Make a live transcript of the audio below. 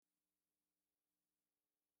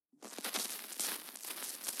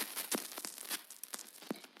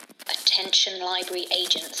Attention library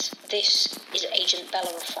agents, this is Agent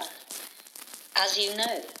Bellerophon. As you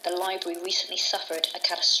know, the library recently suffered a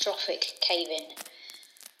catastrophic cave-in.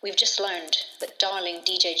 We've just learned that darling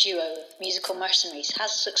DJ duo Musical Mercenaries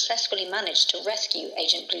has successfully managed to rescue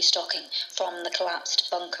Agent Bluestocking from the collapsed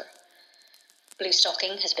bunker.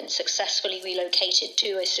 Bluestocking has been successfully relocated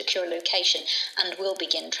to a secure location and will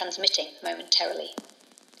begin transmitting momentarily.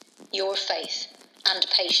 Your faith and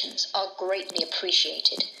patience are greatly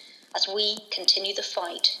appreciated as we continue the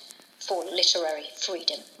fight for literary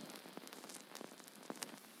freedom.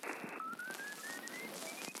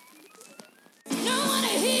 No one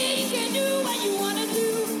here, you can do what you want to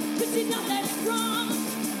do, but you're not that strong.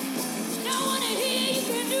 No one here, you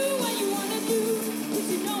can do what you want to do, but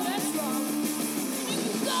you know that's wrong. You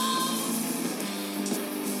can go,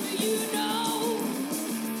 you know,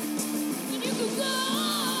 and you can go,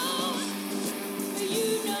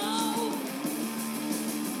 you know.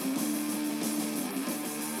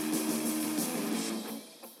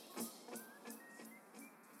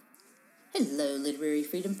 Hello, literary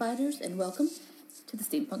freedom fighters, and welcome to the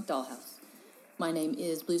Steampunk Dollhouse. My name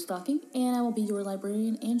is Bluestocking, and I will be your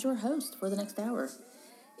librarian and your host for the next hour.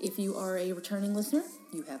 If you are a returning listener,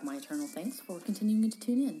 you have my eternal thanks for continuing to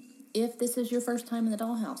tune in. If this is your first time in the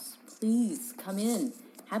Dollhouse, please come in,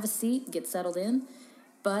 have a seat, get settled in,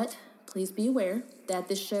 but please be aware that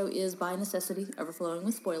this show is by necessity overflowing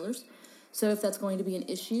with spoilers, so if that's going to be an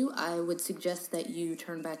issue, I would suggest that you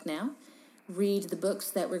turn back now. Read the books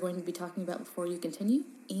that we're going to be talking about before you continue,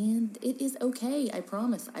 and it is okay, I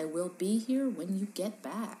promise. I will be here when you get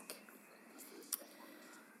back.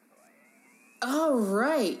 All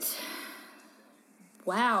right.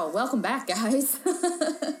 Wow, welcome back, guys.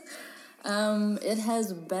 It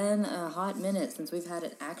has been a hot minute since we've had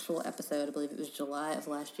an actual episode. I believe it was July of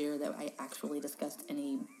last year that I actually discussed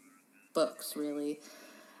any books, really.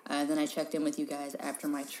 Then I checked in with you guys after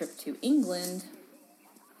my trip to England.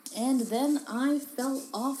 And then I fell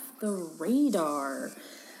off the radar,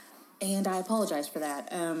 and I apologize for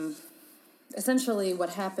that. Essentially, what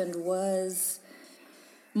happened was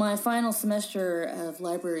my final semester of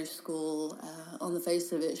library school, on the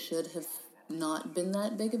face of it, should have not been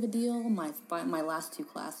that big of a deal. My last two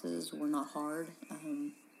classes were not hard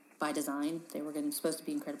by design. They were supposed to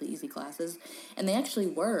be incredibly easy classes, and they actually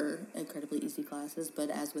were incredibly easy classes, but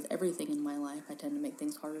as with everything in my life, I tend to make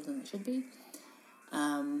things harder than they should be.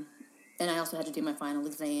 And I also had to do my final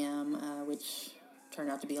exam, which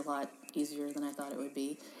turned out to be a lot easier than I thought it would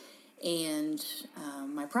be. And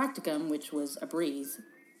my practicum, which was a breeze.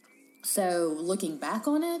 So looking back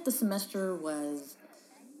on it, the semester was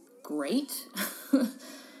great.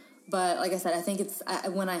 But like I said, I think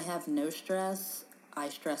when I have no stress, I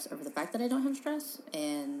stress over the fact that I don't have stress,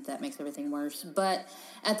 and that makes everything worse. But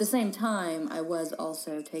at the same time, I was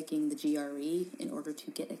also taking the GRE in order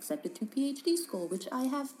to get accepted to PhD school, which I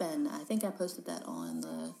have been. I think I posted that on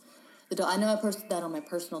I know I posted that on my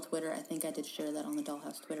personal Twitter. I think I did share that on the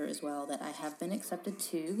Dollhouse Twitter as well, that I have been accepted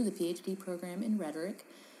to the PhD program in rhetoric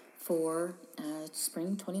for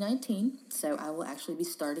spring 2019. So I will actually be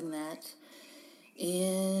starting that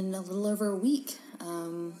in a little over a week.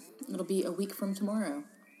 It'll be a week from tomorrow.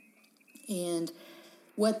 And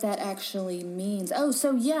what that actually means...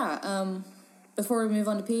 before we move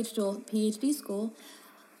on to PhD school,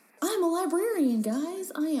 I'm a librarian,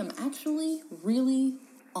 guys. I am actually, really,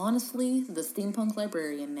 honestly, the steampunk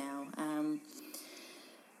librarian now.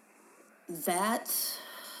 That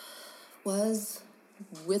was,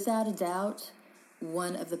 without a doubt,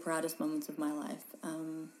 one of the proudest moments of my life.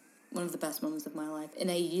 One of the best moments of my life, in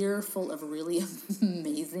a year full of really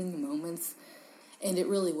amazing moments, and it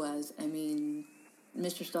really was. I mean,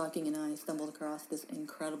 Mr. Stocking and I stumbled across this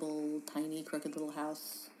incredible, tiny, crooked little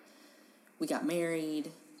house. We got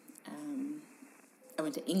married. I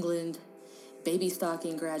went to England. Baby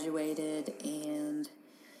Stocking graduated, and,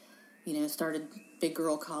 started big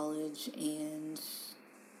girl college, and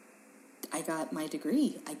I got my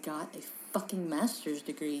degree. I got a fucking master's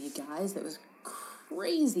degree, you guys. That was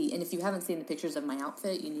crazy. And if you haven't seen the pictures of my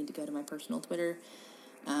outfit, you need to go to my personal Twitter.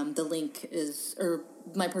 The link is, or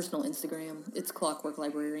my personal Instagram. It's Clockwork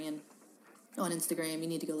Librarian on Instagram. You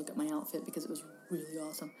need to go look at my outfit because it was really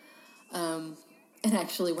awesome. And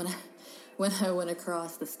actually, when I went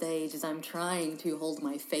across the stage, as I'm trying to hold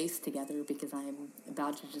my face together because I'm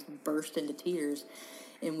about to just burst into tears,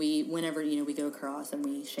 and whenever we go across and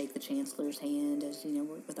we shake the chancellor's hand, as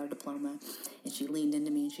with our diploma, and she leaned into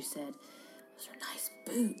me and she said, "Those are nice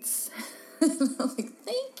boots." And I'm like,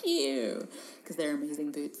 "Thank you," because they're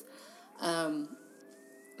amazing boots.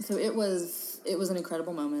 So it was an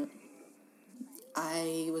incredible moment.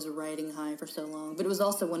 I was riding high for so long, but it was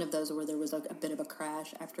also one of those where there was a bit of a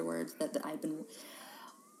crash afterwards that I'd been,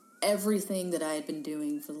 everything that I had been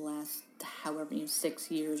doing for the last, however,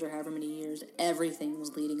 6 years or however many years, everything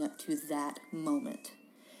was leading up to that moment.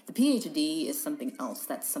 The PhD is something else,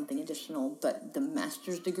 that's something additional, but the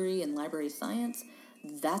master's degree in library science,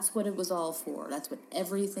 that's what it was all for. That's what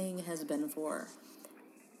everything has been for.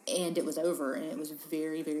 And it was over, and it was a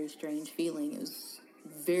very, very strange feeling. It was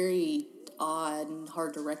very odd and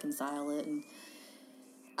hard to reconcile it, and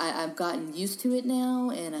I've gotten used to it now,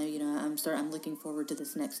 and I'm looking forward to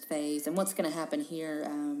this next phase. And what's going to happen here?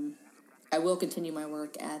 I will continue my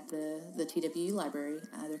work at the TWU library.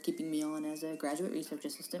 They're keeping me on as a graduate research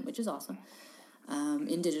assistant, which is awesome,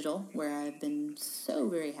 in digital, where I've been so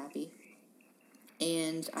very happy.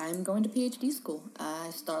 And I'm going to PhD school. I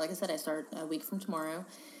start a week from tomorrow,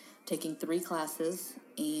 taking 3 classes,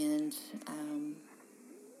 and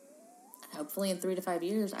hopefully in 3 to 5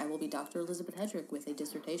 years, I will be Dr. Elizabeth Hedrick with a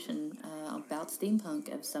dissertation about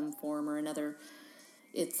steampunk of some form or another.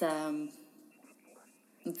 It's going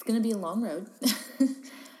to be a long road,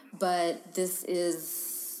 but this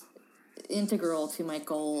is integral to my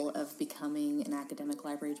goal of becoming an academic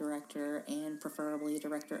library director and preferably a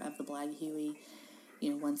director of the Blag Huey.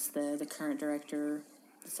 Once the current director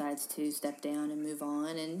decides to step down and move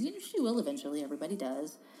on, and she will eventually. Everybody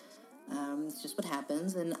does. It's just what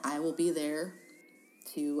happens, and I will be there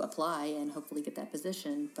to apply and hopefully get that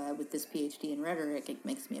position. But with this PhD in rhetoric, it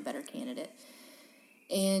makes me a better candidate,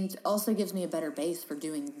 and also gives me a better base for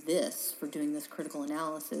doing this critical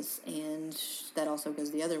analysis. And that also goes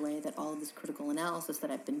the other way, that all of this critical analysis that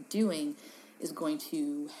I've been doing is going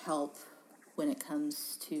to help when it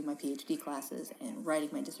comes to my PhD classes and writing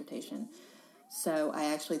my dissertation. So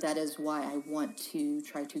that is why I want to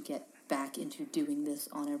try to get back into doing this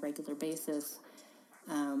on a regular basis,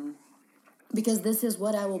 because this is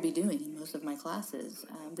what I will be doing in most of my classes,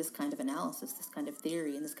 this kind of analysis, this kind of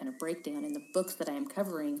theory, and this kind of breakdown in the books that I am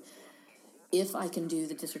covering. If I can do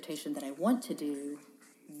the dissertation that I want to do,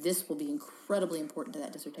 this will be incredibly important to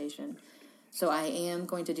that dissertation. So I am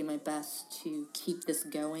going to do my best to keep this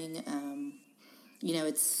going.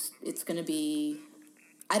 It's going to be,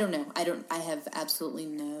 I don't know. I have absolutely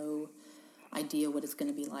no idea what it's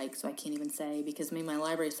going to be like, so I can't even say, because my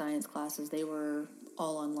library science classes, they were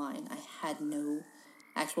all online. I had no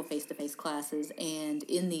actual face-to-face classes, and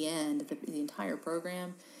in the end, the entire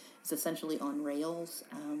program is essentially on rails.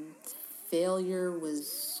 Failure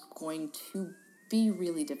was going to be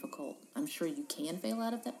really difficult. I'm sure you can fail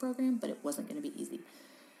out of that program, but it wasn't going to be easy.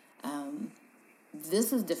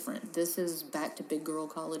 This is different. This is back to big girl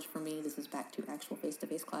college for me. This is back to actual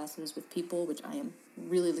face-to-face classes with people, which I am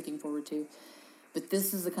really looking forward to. But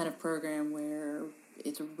this is the kind of program where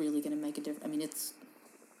it's really going to make a difference.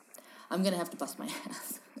 I'm going to have to bust my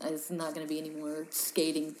ass. It's not going to be any more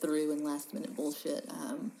skating through and last-minute bullshit.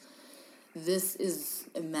 This is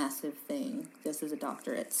a massive thing. This is a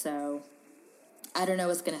doctorate, so I don't know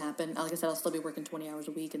what's going to happen. Like I said, I'll still be working 20 hours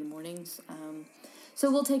a week in the mornings. So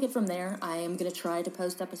we'll take it from there. I am going to try to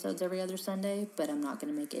post episodes every other Sunday, but I'm not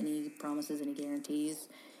going to make any promises, any guarantees.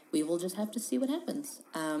 We will just have to see what happens.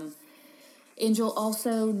 And you'll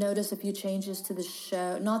also notice a few changes to the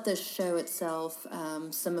show, not the show itself,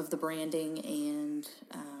 some of the branding and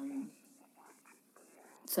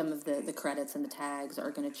some of the credits and the tags are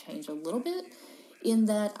going to change a little bit, in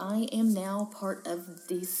that I am now part of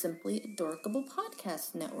the Simply Adorkable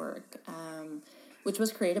podcast network, which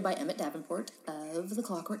was created by Emmett Davenport of the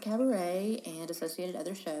Clockwork Cabaret and associated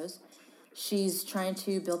other shows. She's trying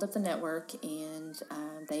to build up the network, and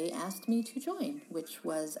they asked me to join, which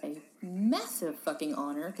was a massive fucking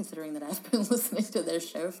honor, considering that I've been listening to their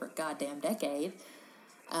show for a goddamn decade.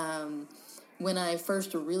 When I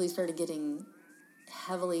first really started getting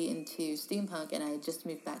heavily into steampunk, and I had just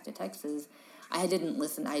moved back to Texas, I didn't really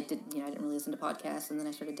listen to podcasts, and then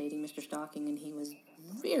I started dating Mr. Stocking, and he was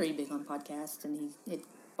very big on podcasts, and he had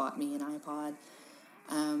bought me an iPod.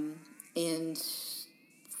 And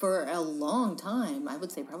for a long time, I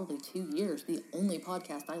would say probably 2 years, the only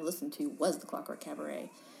podcast I listened to was the Clockwork Cabaret.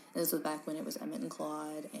 And this was back when it was Emmett and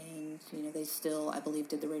Claude, and, they still, I believe,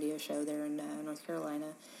 did the radio show there in North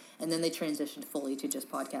Carolina. And then they transitioned fully to just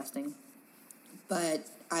podcasting. But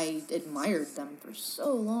I admired them for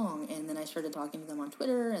so long, and then I started talking to them on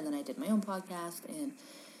Twitter, and then I did my own podcast and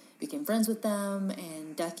became friends with them.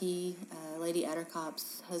 And Ducky, Lady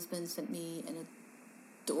Addercop's husband, sent me an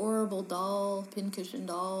adorable doll, pincushion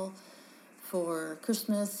doll, for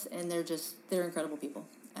Christmas, and they're incredible people.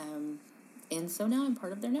 And so now I'm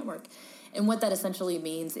part of their network. And what that essentially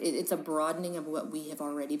means, it's a broadening of what we have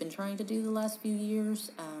already been trying to do the last few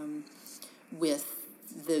years. with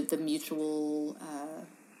the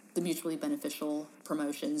mutually beneficial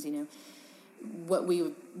promotions. What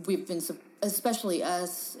we've been, especially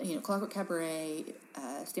us, Clockwork Cabaret,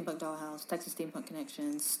 Steampunk Dollhouse, Texas Steampunk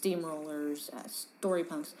Connections, Steamrollers, Story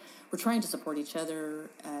Punks. We're trying to support each other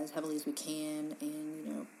as heavily as we can,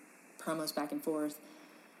 and promos back and forth.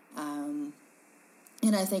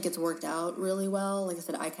 And I think it's worked out really well. Like I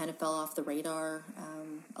said, I kind of fell off the radar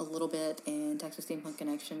a little bit, and Texas Steampunk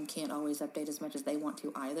Connection can't always update as much as they want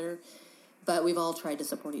to either. But we've all tried to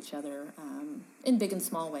support each other in big and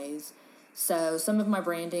small ways. So some of my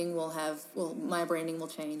branding will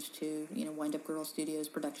change to, Wind Up Girl Studios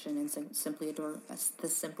production and the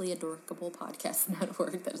Simply Adorkable Podcast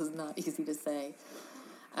Network. That is not easy to say.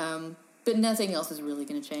 But nothing else is really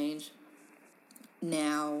going to change.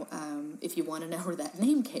 Now, if you want to know where that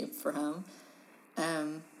name came from,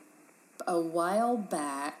 a while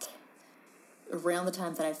back, around the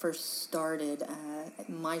time that I first started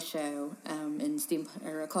my show, and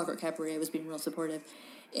Clockwork Cabaret was being real supportive,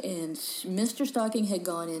 and Mr. Stocking had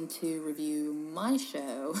gone in to review my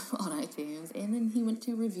show on iTunes, and then he went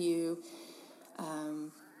to review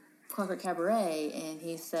Clockwork Cabaret, and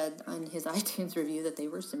he said on his iTunes review that they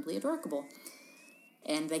were simply adorkable.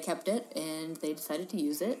 And they kept it, and they decided to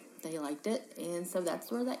use it. They liked it, and so that's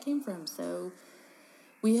where that came from. So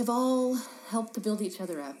we have all helped to build each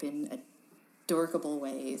other up in adorkable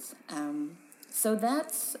ways. So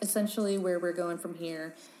that's essentially where we're going from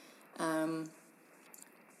here.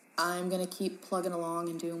 I'm going to keep plugging along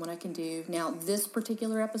and doing what I can do. Now, this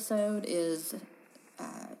particular episode is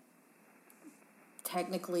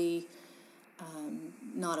technically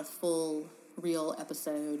not a full real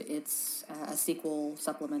episode. It's a sequel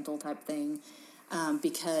supplemental type thing,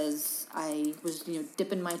 because I was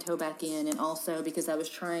dipping my toe back in, and also because I was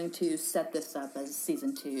trying to set this up as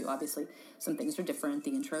season 2. Obviously some things are different,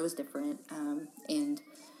 the intro is different, and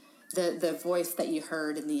the voice that you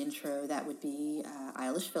heard in the intro, that would be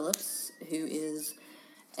Eilish Phillips, who is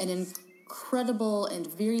an incredible and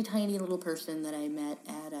very tiny little person that I met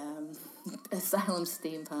at Asylum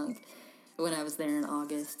Steampunk when I was there in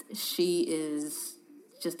August. She is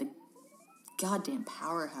just a goddamn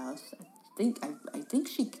powerhouse. I think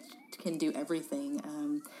she can do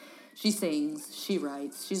everything. She sings, she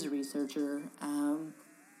writes, she's a researcher.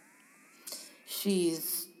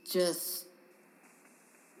 She's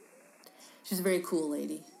a very cool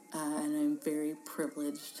lady, and I'm very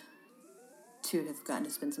privileged to have gotten to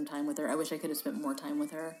spend some time with her. I wish I could have spent more time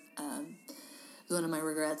with her. One of my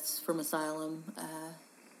regrets from Asylum.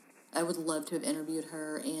 I would love to have interviewed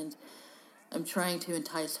her, and I'm trying to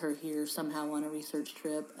entice her here somehow on a research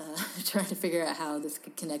trip, trying to figure out how this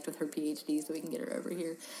could connect with her PhD so we can get her over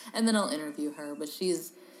here, and then I'll interview her. But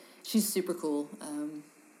she's super cool,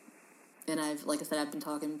 and I've been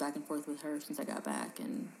talking back and forth with her since I got back,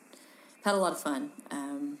 and had a lot of fun.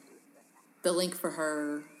 The link for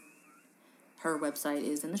her website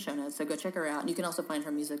is in the show notes, so go check her out. And you can also find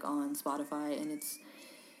her music on Spotify, and it's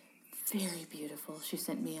very beautiful. She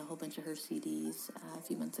sent me a whole bunch of her CDs a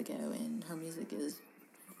few months ago, and her music is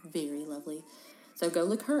very lovely. So go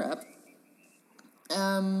look her up.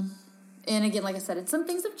 And again, like I said, some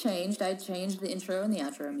things have changed. I changed the intro and the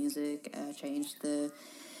outro music. I changed the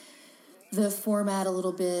format a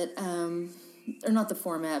little bit. Or not the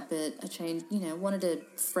format, but I changed, wanted to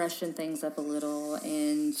freshen things up a little.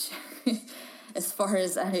 And as far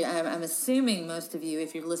as I'm assuming most of you,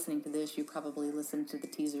 if you're listening to this, you probably listened to the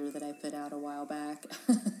teaser that I put out a while back.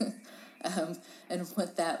 And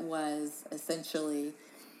what that was, essentially,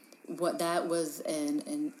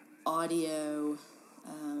 an audio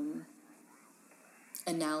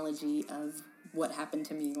analogy of what happened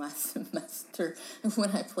to me last semester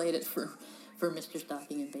when I played it for Mr.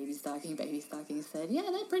 Stocking and Baby Stocking. Baby Stocking said, "Yeah,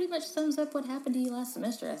 that pretty much sums up what happened to you last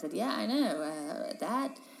semester." I said, "Yeah, I know.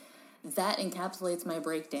 That encapsulates my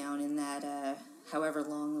breakdown in that however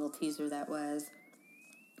long little teaser that was.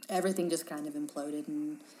 Everything just kind of imploded,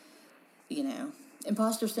 and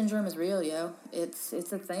imposter syndrome is real, yo. It's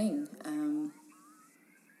a thing.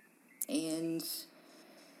 And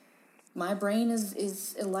my brain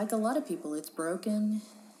is like a lot of people. It's broken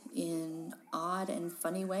in odd and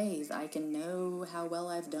funny ways. I can know how well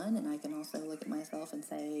I've done, and I can also look at myself and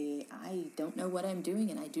say, I don't know what I'm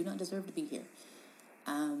doing, and I do not deserve to be here.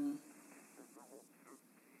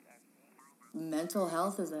 Mental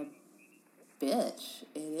health is a bitch.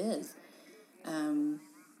 It is. And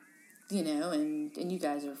you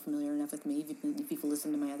guys are familiar enough with me. If you've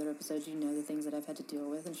listened to my other episodes, you know the things that I've had to deal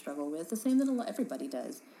with and struggle with, the same that everybody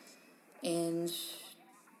does. And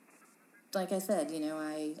like I said,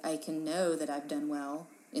 I can know that I've done well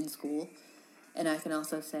in school. And I can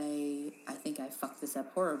also say, I think I fucked this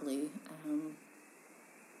up horribly.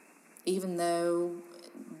 Even though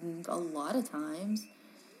a lot of times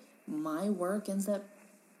my work ends up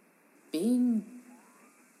being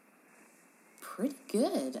pretty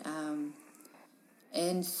good.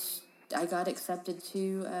 And I got accepted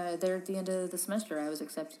to, there at the end of the semester, I was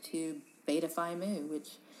accepted to Beta Phi Mu,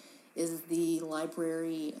 which is the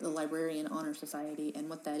Librarian Honor Society. And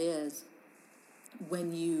what that is,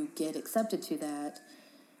 when you get accepted to that,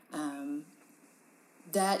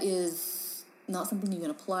 that is not something you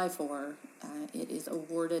can apply for. It is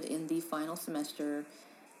awarded in the final semester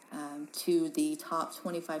to the top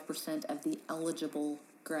 25% of the eligible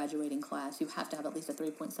graduating class. You have to have at least a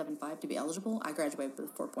 3.75 to be eligible. I graduated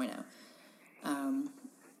with 4.0. And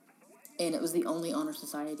it was the only honor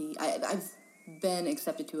society. I've been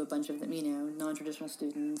accepted to a bunch of them, non-traditional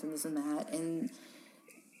students and this and that. And,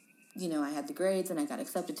 I had the grades and I got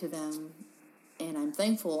accepted to them. And I'm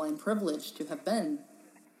thankful and privileged to have been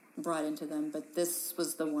brought into them. But this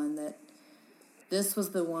was the one that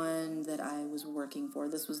I was working for.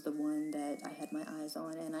 This was the one that I had my eyes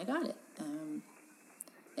on, and I got it.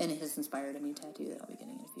 And it has inspired a new tattoo that I'll be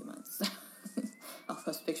getting in a few months. I'll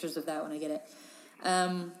post pictures of that when I get it.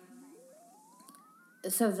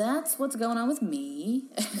 So that's what's going on with me.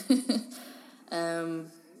 And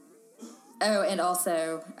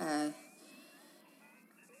also,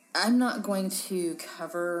 I'm not going to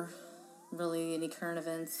cover really any current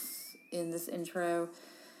events in this intro,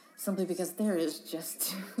 simply because there is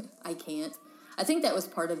just, I can't. I think that was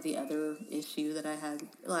part of the other issue that I had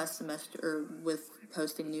last semester with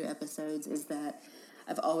posting new episodes, is that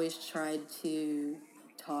I've always tried to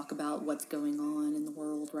talk about what's going on in the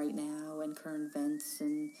world right now and current events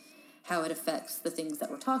and how it affects the things that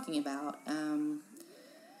we're talking about.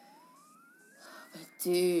 But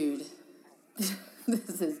dude,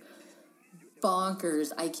 this is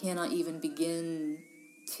bonkers. I cannot even begin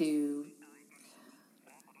to...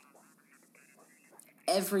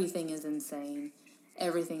 Everything is insane.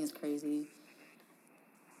 Everything is crazy.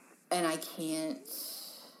 And I can't...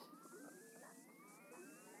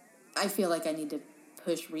 I feel like I need to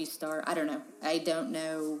push restart. I don't know. I don't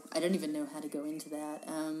even know how to go into that.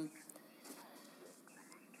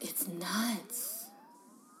 It's nuts.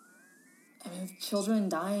 I mean, children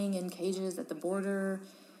dying in cages at the border,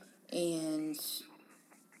 and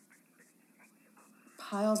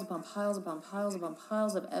piles upon piles upon piles upon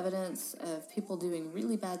piles of evidence of people doing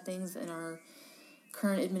really bad things in our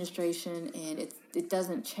current administration, and it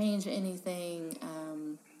doesn't change anything.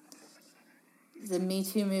 The Me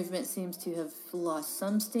Too movement seems to have lost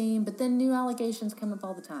some steam, but then new allegations come up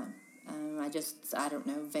all the time. I don't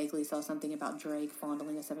know, vaguely saw something about Drake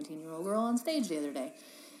fondling a 17-year-old girl on stage the other day.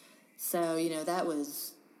 So, that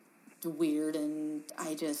was weird, and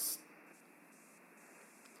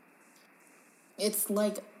it's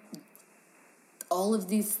like all of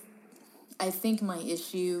these... I think my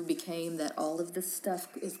issue became that all of this stuff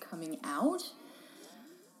is coming out,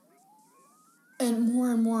 and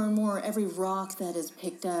more and more and more, every rock that is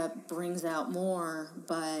picked up brings out more,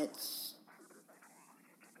 but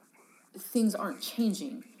things aren't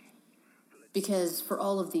changing. Because for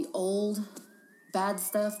all of the old bad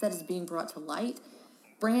stuff that is being brought to light,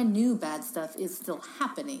 brand new bad stuff is still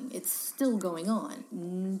happening. It's still going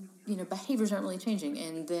on. Behaviors aren't really changing.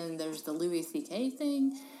 And then there's the Louis C.K.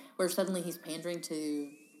 thing, where suddenly he's pandering to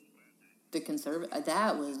the conservative.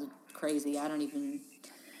 That was crazy.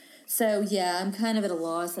 So, yeah, I'm kind of at a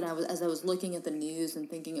loss, and as I was looking at the news and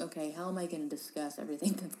thinking, okay, how am I going to discuss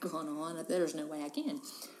everything that's gone on? There's no way I can.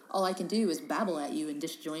 All I can do is babble at you in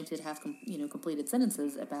disjointed, completed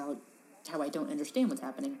sentences about how I don't understand what's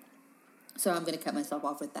happening. So I'm going to cut myself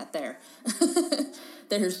off with that there.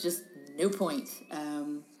 There's just no point.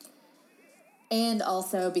 And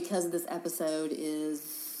also, because this episode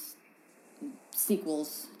is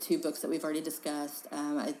sequels to books that we've already discussed,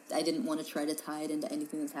 I didn't want to try to tie it into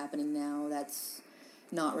anything that's happening now. That's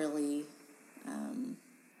not really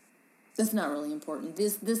important.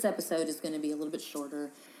 This episode is going to be a little bit shorter,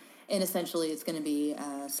 and essentially it's going to be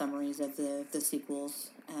summaries of the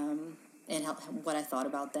sequels, and what I thought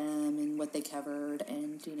about them and what they covered,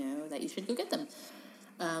 and that you should go get them,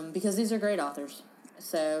 because these are great authors.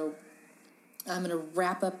 So I'm going to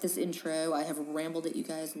wrap up this intro. I have rambled at you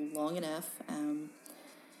guys long enough.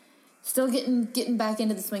 Still getting back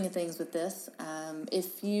into the swing of things with this.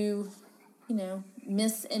 If you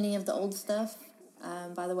miss any of the old stuff,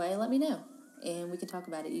 by the way, let me know, and we can talk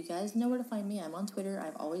about it. You guys know where to find me. I'm on Twitter.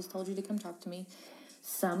 I've always told you to come talk to me.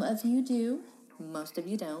 Some of you do, most of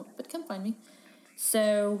you don't, but come find me.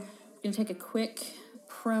 So we're going to take a quick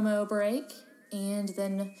promo break, and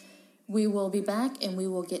then we will be back and we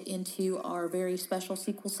will get into our very special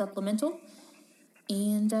sequel supplemental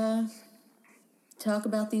and talk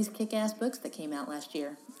about these kick-ass books that came out last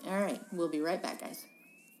year. All right, we'll be right back, guys.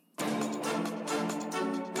 I'm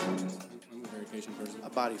a very patient person. A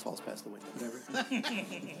body falls past the window. Whatever. And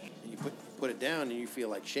you put it down and you feel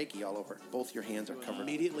like shaky all over. Both your hands are covered.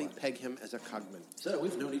 Immediately peg him as a cogman. So,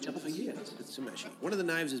 we've known each other for years. It's Tsumeshi. One of the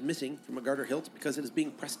knives is missing from a garter hilt because it is being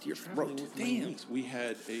pressed to your throat. Damn. We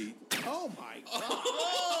had a... Oh my God!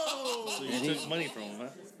 So you took money from him, huh?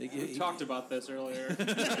 We talked about this earlier.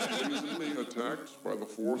 Innocently attacked by the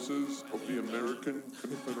forces of the American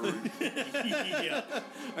Confederation. Yeah.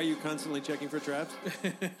 Are you constantly checking for traps?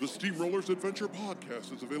 The Steamrollers Adventure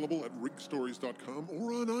Podcast is available at rigstories.com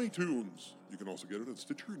or on iTunes. You can also get it at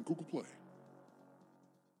Stitcher and Google Play.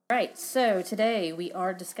 Right, so today we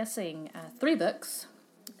are discussing 3 books.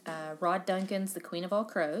 Rod Duncan's The Queen of All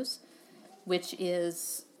Crows, which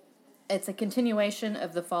is... It's a continuation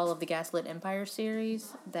of the Fall of the Gaslit Empire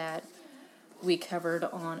series that we covered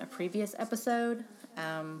on a previous episode.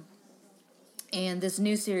 And this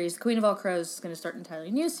new series, Queen of All Crows, is going to start an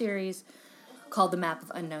entirely new series called The Map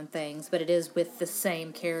of Unknown Things, but it is with the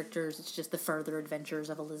same characters. It's just the further adventures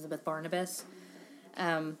of Elizabeth Barnabas.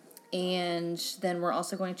 And then we're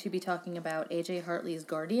also going to be talking about A.J. Hartley's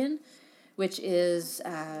Guardian, which is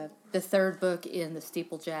the 3rd book in the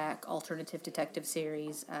Steeplejack alternative detective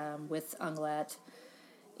series with Unglet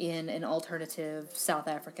in an alternative South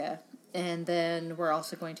Africa. And then we're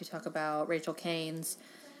also going to talk about Rachel Kane's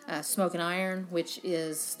Smoke and Iron, which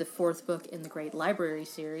is the 4th book in the Great Library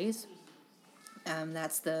series.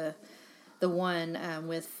 That's the one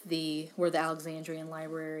with where the Alexandrian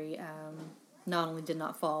Library not only did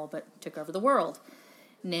not fall, but took over the world.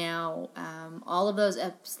 Now, all of those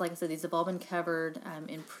like I said, these have all been covered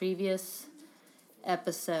in previous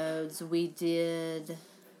episodes. We did,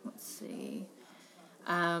 let's see,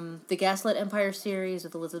 the Gaslit Empire series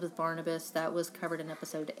with Elizabeth Barnabas, that was covered in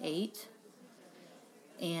episode 8.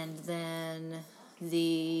 And then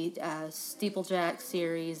the Steeplejack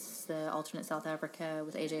series, the alternate South Africa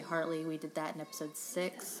with A.J. Hartley, we did that in episode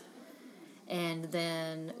 6. And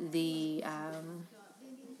then the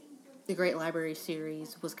Great Library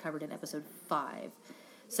series was covered in episode 5.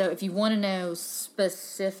 So if you want to know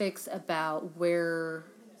specifics about where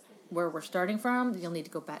we're starting from, you'll need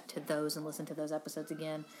to go back to those and listen to those episodes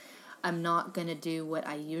again. I'm not going to do what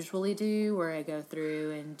I usually do, where I go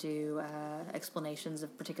through and do explanations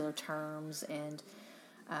of particular terms and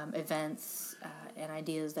events and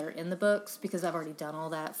ideas that are in the books, because I've already done all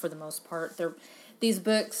that for the most part. These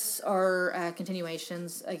books are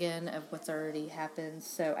continuations, again, of what's already happened,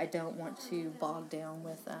 so I don't want to bog down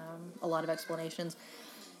with a lot of explanations.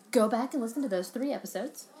 Go back and listen to those 3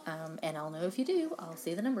 episodes, and I'll know if you do. I'll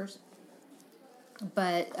see the numbers.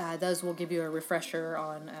 But those will give you a refresher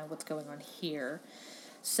on what's going on here.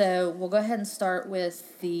 So we'll go ahead and start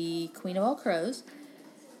with The Queen of All Crows.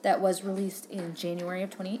 That was released in January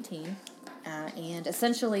of 2018, and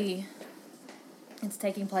essentially... it's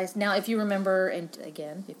taking place. Now, if you remember, and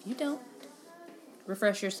again, if you don't,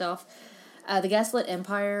 refresh yourself. The Gaslit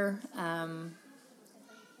Empire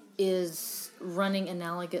is running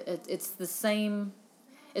analogous.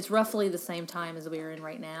 It's roughly the same time as we are in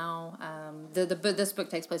right now. This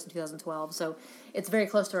book takes place in 2012, so it's very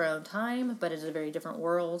close to our own time, but it's a very different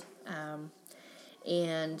world.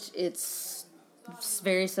 And it's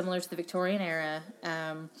very similar to the Victorian era.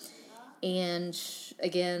 And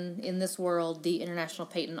again, in this world, the International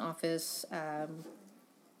Patent Office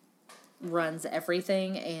runs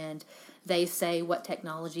everything, and they say what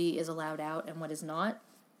technology is allowed out and what is not.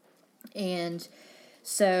 And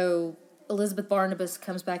so Elizabeth Barnabas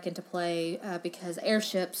comes back into play because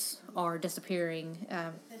airships are disappearing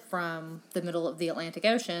from the middle of the Atlantic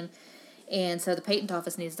Ocean, and so the Patent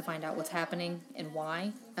Office needs to find out what's happening and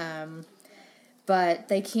why. But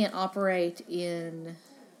they can't operate in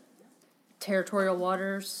territorial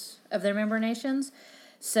waters of their member nations.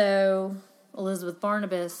 So Elizabeth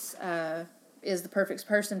Barnabas is the perfect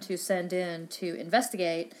person to send in to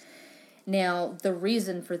investigate. Now, the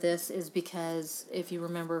reason for this is because, if you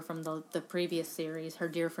remember from the previous series, her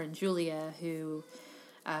dear friend Julia, who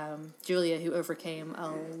overcame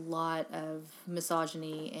a lot of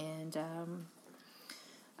misogyny and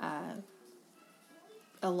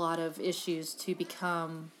a lot of issues to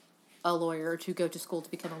become a lawyer, to go to school to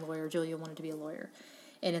become a lawyer. Julia wanted to be a lawyer.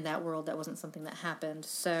 And in that world, that wasn't something that happened.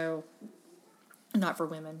 So, not for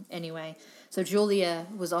women, anyway. So Julia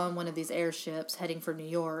was on one of these airships heading for New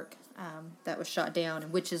York that was shot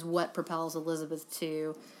down, which is what propels Elizabeth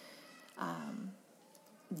to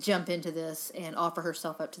jump into this and offer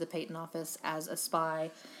herself up to the Peyton office as a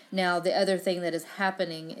spy. Now, the other thing that is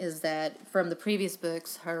happening is that from the previous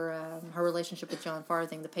books, her relationship with John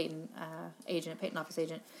Farthing, the Peyton office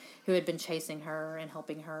agent, who had been chasing her and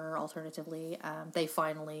helping her alternatively, they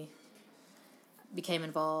finally became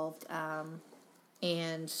involved.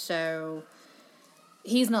 And so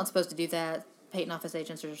he's not supposed to do that. Peyton office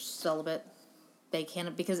agents are celibate. They can't,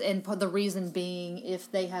 and the reason being,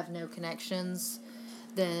 if they have no connections,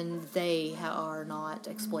 then they are not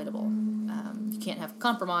exploitable. You can't have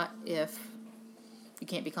compromise if you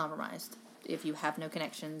can't be compromised. If you have no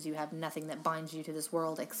connections, you have nothing that binds you to this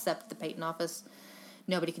world except the Peyton office.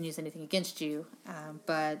 Nobody can use anything against you.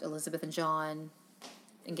 But Elizabeth and John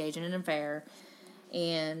engage in an affair,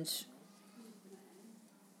 and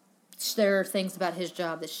there are things about his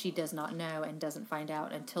job that she does not know and doesn't find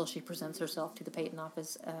out until she presents herself to the Peyton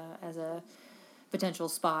office as a potential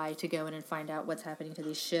spy to go in and find out what's happening to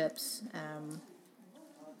these ships.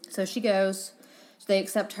 So she goes. They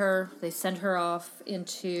accept her. They send her off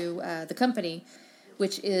into the company,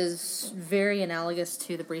 which is very analogous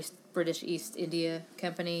to the British East India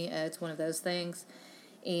Company. It's one of those things.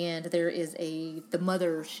 And there is the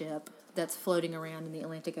mothership that's floating around in the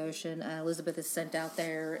Atlantic Ocean. Elizabeth is sent out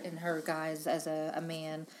there in her guise as a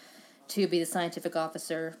man to be the scientific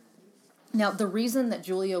officer. Now, the reason that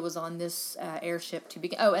Julia was on this airship to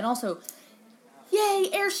begin... Oh, and also, yay,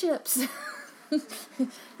 airships!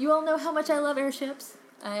 You all know how much I love airships.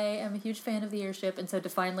 I am a huge fan of the airship, and so to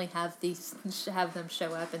finally have them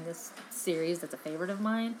show up in this series that's a favorite of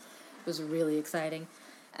mine was really exciting.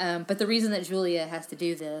 But the reason that Julia has to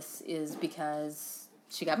do this is because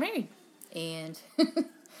she got married. And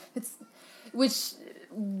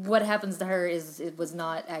what happens to her was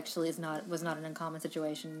not an uncommon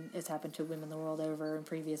situation. It's happened to women the world over in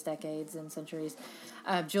previous decades and centuries.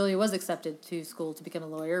 Julia was accepted to school to become a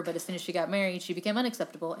lawyer, but as soon as she got married, she became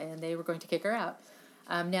unacceptable, and they were going to kick her out.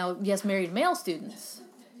 Now, yes, married male students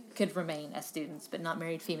could remain as students, but not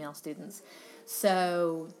married female students.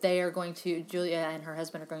 So Julia and her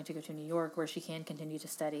husband are going to go to New York, where she can continue to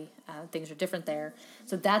study. Things are different there.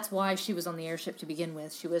 So that's why she was on the airship to begin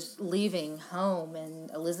with. She was leaving home and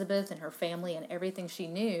Elizabeth and her family and everything she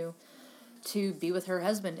knew to be with her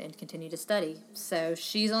husband and continue to study. So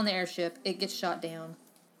she's on the airship. It gets shot down.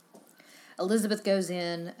 Elizabeth goes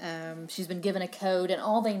in. She's been given a code, and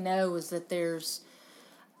all they know is that there's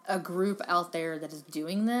a group out there that is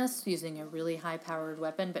doing this using a really high-powered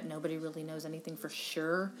weapon, but nobody really knows anything for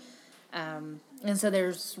sure. And so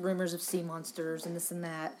there's rumors of sea monsters and this and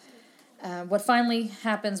that. What finally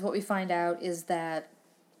happens, what we find out, is that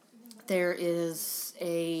there is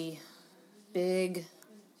a big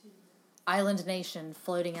island nation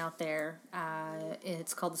floating out there.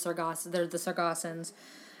 It's called the Sargasso. They're the Sargassons,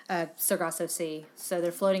 Sargasso Sea. So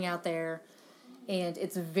they're floating out there. And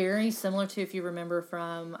it's very similar to, if you remember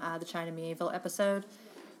from the China Mieville episode,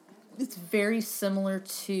 it's very similar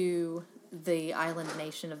to the island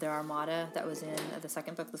nation of their Armada that was in the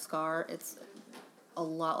second book, The Scar. It's a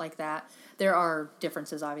lot like that. There are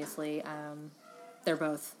differences, obviously. They're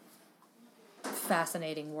both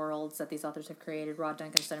fascinating worlds that these authors have created. Rod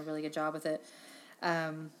Duncan's done a really good job with it.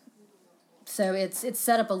 So it's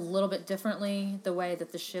set up a little bit differently. The way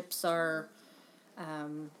that the ships are...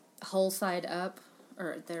 hull side up,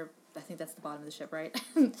 or I think that's the bottom of the ship, right?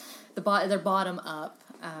 They're bottom up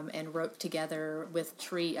and roped together with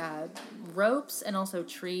ropes, and also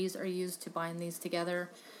trees are used to bind these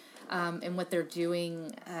together. And what they're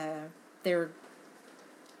doing, they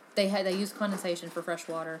use condensation for fresh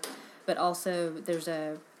water, but also there's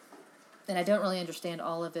and I don't really understand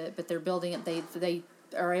all of it, but they're building it. They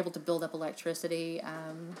are able to build up electricity.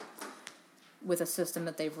 With a system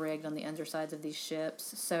that they've rigged on the undersides of these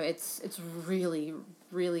ships. So it's really,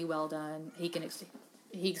 really well done.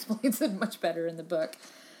 He explains it much better in the book.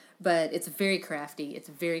 But it's very crafty. It's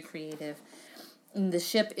very creative. And the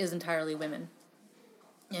ship is entirely women.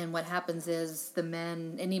 And what happens is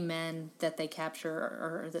any men that they capture,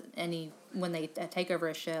 or when they take over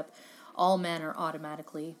a ship, all men are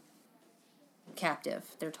automatically captive.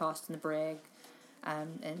 They're tossed in the brig,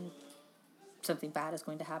 and something bad is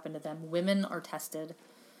going to happen to them. Women are tested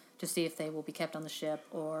to see if they will be kept on the ship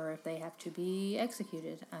or if they have to be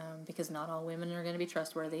executed, because not all women are going to be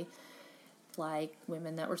trustworthy, like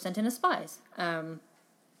women that were sent in as spies.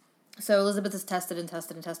 So Elizabeth is tested and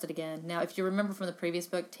tested and tested again. Now, if you remember from the previous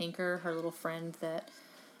book, Tinker, her little friend that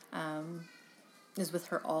is with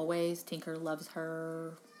her always, Tinker loves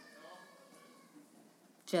her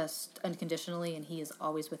just unconditionally, and he is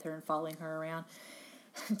always with her and following her around.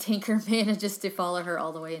 Tinker manages to follow her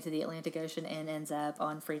all the way into the Atlantic Ocean and ends up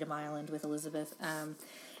on Freedom Island with Elizabeth. And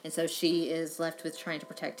so she is left with trying to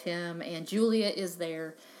protect him, and Julia is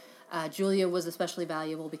there. Julia was especially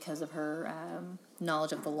valuable because of her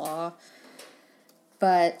knowledge of the law.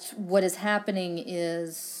 But what is happening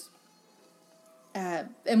is,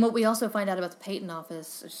 and what we also find out about the Peyton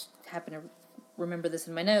office, I just happen to remember this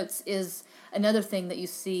in my notes, is another thing that you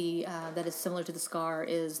see that is similar to the Scar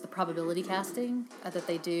is the probability casting that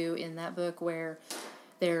they do in that book, where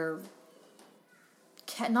they're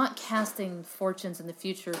not casting fortunes in the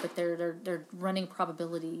future, but they're running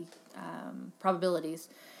probabilities,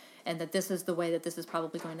 and that this is the way that this is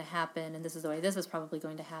probably going to happen, and this is the way this is probably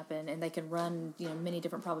going to happen, and they can run many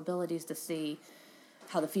different probabilities to see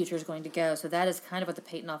how the future is going to go. So that is kind of what the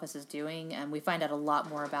Peyton office is doing, and we find out a lot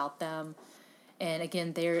more about them. And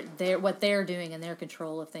again, what they're doing and their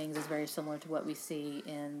control of things is very similar to what we see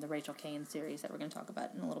in the Rachel Kane series that we're going to talk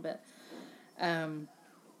about in a little bit.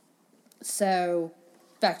 So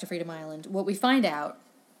back to Freedom Island. What we find out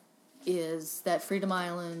is that Freedom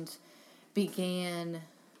Island began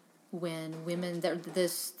when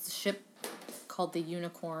this ship called the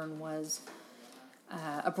Unicorn was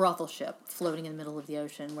a brothel ship floating in the middle of the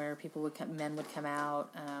ocean, where men would come out,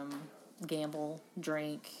 gamble,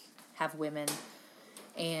 drink, have women,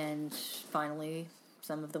 and finally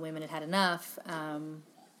some of the women had enough,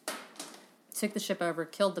 took the ship over,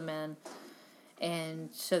 killed the men, and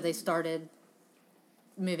so they started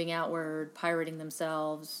moving outward, pirating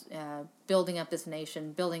themselves, building up this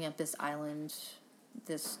nation, building up this island,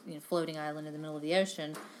 this floating island in the middle of the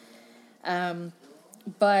ocean. And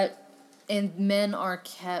men are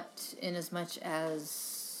kept in as much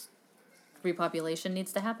as repopulation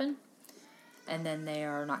needs to happen, and then they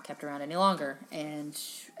are not kept around any longer. And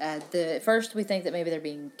at first we think that maybe they're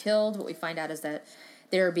being killed. What we find out is that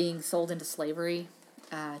they're being sold into slavery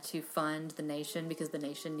to fund the nation, because the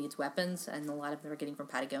nation needs weapons, and a lot of them are getting from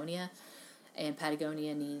Patagonia, and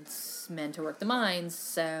Patagonia needs men to work the mines,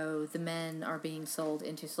 so the men are being sold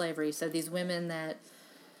into slavery. So these women that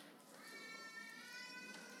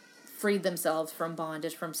freed themselves from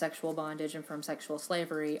bondage, from sexual bondage and from sexual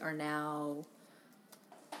slavery, are now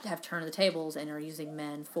have turned the tables and are using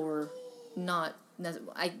men for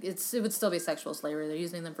it would still be sexual slavery. They're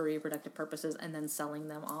using them for reproductive purposes and then selling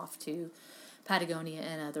them off to Patagonia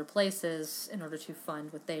and other places in order to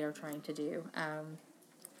fund what they are trying to do.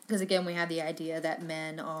 Because again, we have the idea that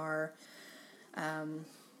men are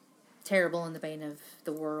terrible in the bane of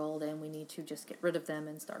the world, and we need to just get rid of them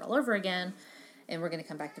and start all over again. And we're going to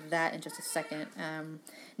come back to that in just a second.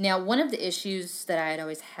 Now, one of the few issues that I had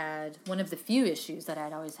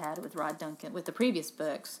always had with Rod Duncan, with the previous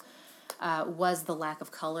books, was the lack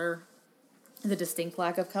of color, the distinct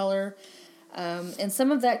lack of color. And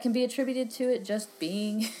some of that can be attributed to it just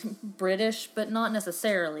being British, but not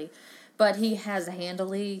necessarily. But he has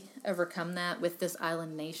handily overcome that with this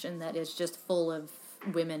island nation that is just full of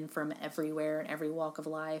women from everywhere and every walk of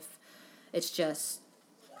life. It's just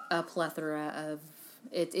a plethora of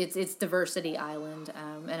it's diversity island,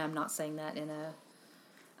 and I'm not saying that in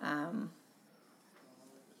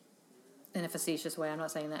a facetious way. I'm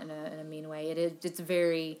not saying that in a mean way.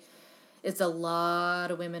 It's a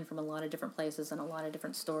lot of women from a lot of different places and a lot of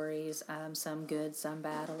different stories. Some good, some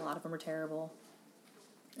bad. A lot of them are terrible.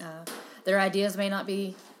 Their ideas may not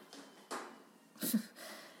be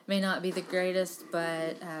the greatest,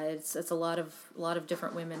 but it's a lot of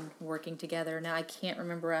different women working together. Now, I can't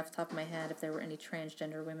remember off the top of my head if there were any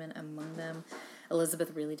transgender women among them.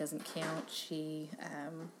 Elizabeth really doesn't count. She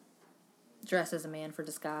dresses a man for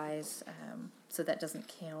disguise, so that doesn't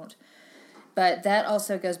count. But that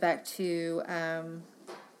also goes back to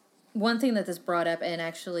one thing that this brought up, and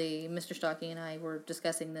actually Mr. Stocking and I were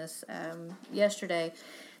discussing this yesterday,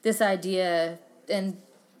 this idea, and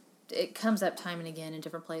it comes up time and again in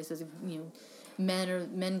different places.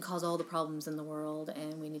 Men cause all the problems in the world,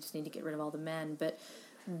 and we just need to get rid of all the men. But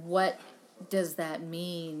what does that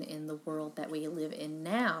mean in the world that we live in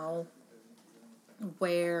now,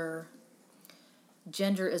 where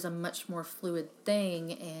gender is a much more fluid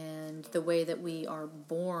thing, and the way that we are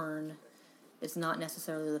born is not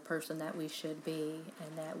necessarily the person that we should be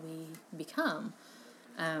and that we become?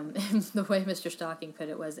 And the way Mr. Stocking put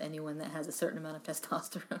it was, anyone that has a certain amount of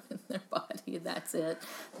testosterone in their body, that's it.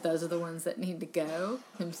 Those are the ones that need to go,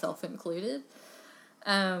 himself included.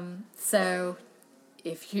 So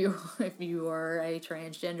if you are a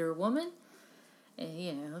transgender woman,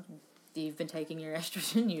 and you've been taking your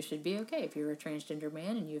estrogen, you should be okay. If you're a transgender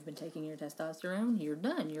man and you've been taking your testosterone, you're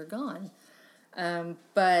done, you're gone.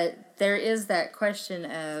 But there is that question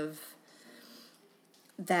of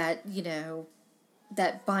that,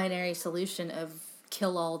 that binary solution of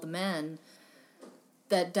kill all the men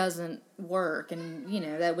that doesn't work, and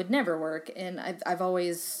that would never work. And I've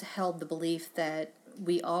always held the belief that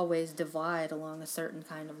we always divide along a certain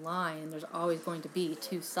kind of line, and there's always going to be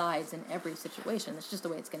two sides in every situation. That's just the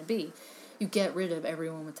way it's going to be. You get rid of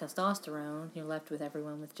everyone with testosterone, you're left with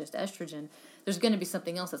everyone with just estrogen. There's going to be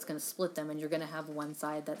something else that's going to split them, and you're going to have one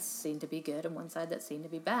side that's seen to be good and one side that's seen to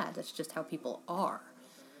be bad. That's just how people are.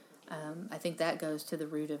 I think that goes to the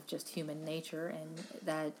root of just human nature, and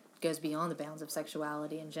that goes beyond the bounds of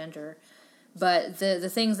sexuality and gender. But the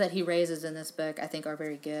things that he raises in this book, I think, are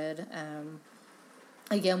very good.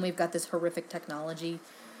 Again, we've got this horrific technology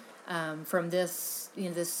from this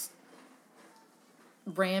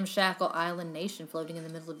ramshackle island nation floating in the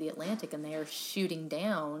middle of the Atlantic, and they are shooting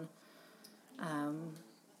down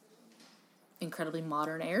incredibly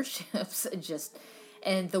modern airships.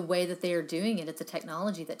 And the way that they are doing it, it's a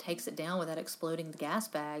technology that takes it down without exploding the gas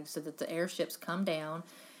bags, so that the airships come down,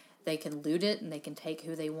 they can loot it, and they can take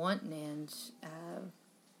who they want and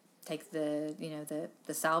take the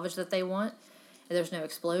salvage that they want. And there's no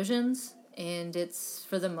explosions, and it's,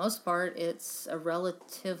 for the most part, it's a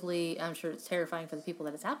relatively, I'm sure it's terrifying for the people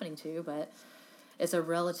that it's happening to, but it's a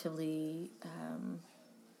relatively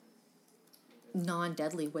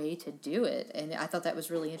non-deadly way to do it, and I thought that was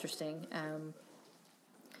really interesting.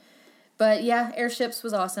 But yeah, airships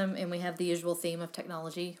was awesome, and we have the usual theme of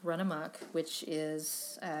technology run amok, which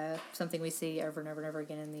is something we see over and over and over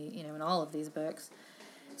again in all of these books.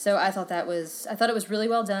 So I thought it was really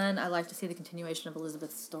well done. I like to see the continuation of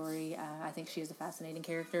Elizabeth's story. I think she is a fascinating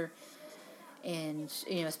character, and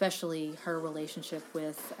especially her relationship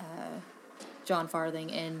with John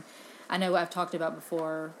Farthing. And I know I've talked about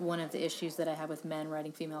before, one of the issues that I have with men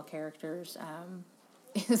writing female characters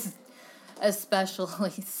is especially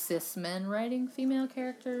cis men writing female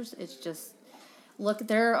characters. It's just, look,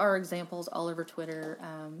 there are examples all over Twitter.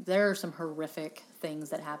 There are some horrific things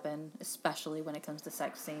that happen, especially when it comes to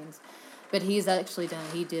sex scenes. But he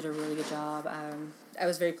did a really good job. I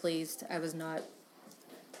was very pleased. I was not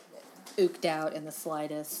ooked out in the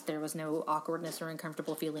slightest. There was no awkwardness or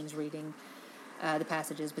uncomfortable feelings reading the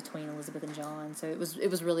passages between Elizabeth and John. So it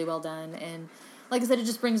was really well done. And like I said, it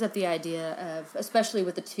just brings up the idea of, especially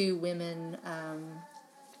with the two women,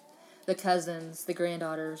 the cousins, the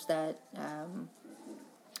granddaughters that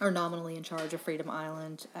are nominally in charge of Freedom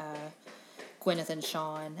Island, Gwyneth and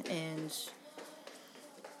Sean, and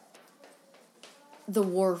the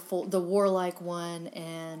warlike one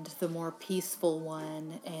and the more peaceful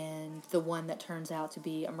one, and the one that turns out to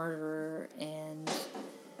be a murderer, and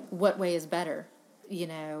what way is better?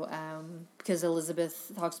 Because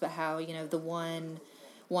Elizabeth talks about how, the one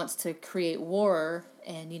wants to create war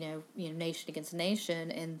and, nation against nation,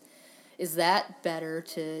 and is that better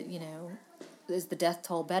to, is the death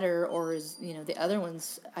toll better, or is, the other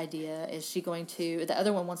one's idea, the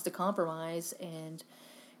other one wants to compromise and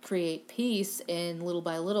create peace, and little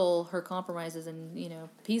by little her compromises and,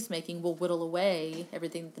 peacemaking will whittle away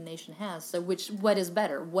everything that the nation has. So what is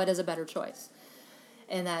better? What is a better choice?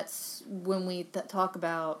 And that's when we talk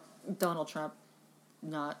about Donald Trump,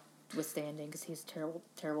 notwithstanding, because he's a terrible,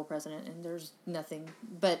 terrible president, and there's nothing.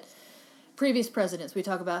 But previous presidents, we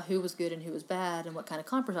talk about who was good and who was bad and what kind of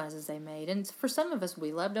compromises they made. And for some of us,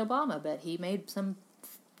 we loved Obama, but he made some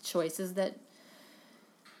choices that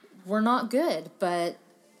were not good. And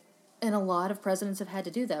a lot of presidents have had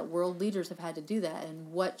to do that. World leaders have had to do that.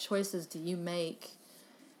 And what choices do you make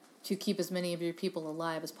to keep as many of your people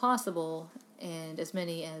alive as possible, and as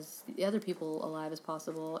many as the other people alive as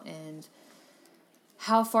possible, and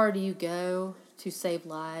how far do you go to save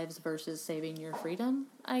lives versus saving your freedom,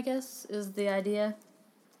 I guess, is the idea.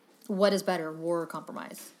 What is better, war or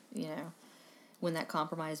compromise? When that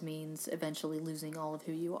compromise means eventually losing all of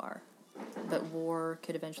who you are. But war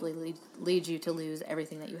could eventually lead you to lose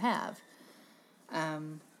everything that you have.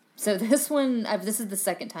 So this one, this is the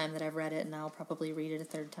second time that I've read it, and I'll probably read it a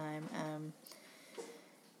third time.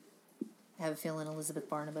 I have a feeling Elizabeth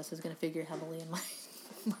Barnabas is going to figure heavily in my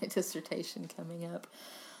dissertation coming up,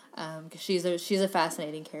 because she's a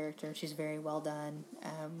fascinating character, and she's very well done.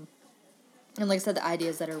 And like I said, the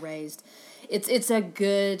ideas that are raised, it's a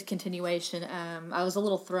good continuation. I was a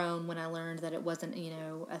little thrown when I learned that it wasn't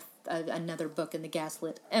another book in the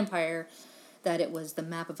Gaslit Empire, that it was the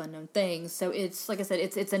Map of Unknown Things. So it's, like I said,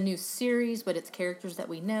 it's a new series, but it's characters that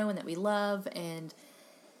we know and that we love, and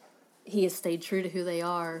he has stayed true to who they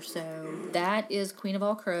are. So that is Queen of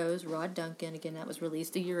All Crows, Rod Duncan. Again, that was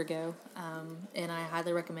released a year ago, and I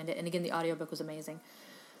highly recommend it. And again, the audiobook was amazing.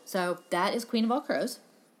 So that is Queen of All Crows.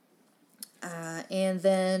 And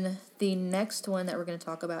then the next one that we're going to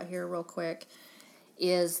talk about here real quick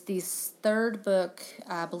is the third book.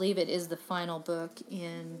 I believe it is the final book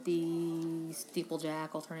in the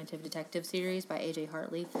Steeplejack Alternative Detective series by A.J.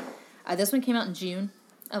 Hartley. This one came out in June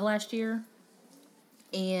of last year.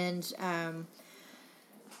 And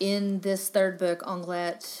in this third book,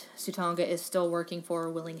 Onglet Sutanga is still working for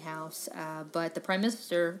Willinghouse, but the Prime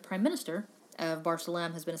Minister of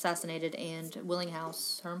Barcelona has been assassinated, and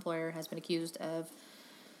Willinghouse, her employer, has been accused of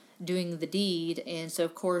doing the deed, and so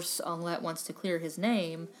of course Onglet wants to clear his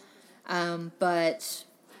name, but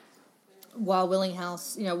while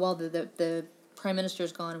Willinghouse, while the Prime Minister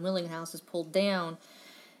is gone and Willinghouse is pulled down,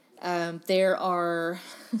 there are,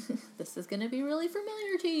 this is going to be really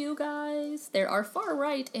familiar to you guys, there are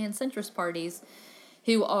far-right and centrist parties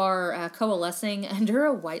who are coalescing under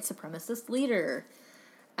a white supremacist leader.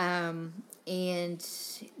 And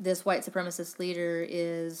this white supremacist leader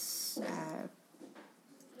is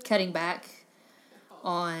cutting back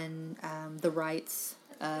on the rights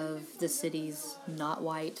of the city's not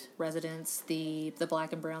white residents, the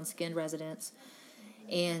black and brown skinned residents.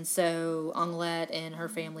 And so Onglet and her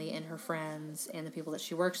family and her friends and the people that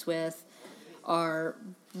she works with are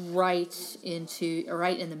right in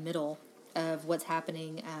the middle of what's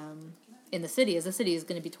happening in the city, as the city is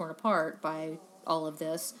going to be torn apart by all of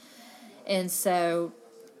this. And so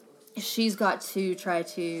she's got to try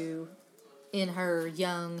to, in her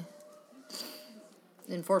young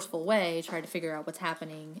and forceful way, try to figure out what's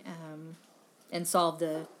happening and solve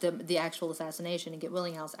the actual assassination and get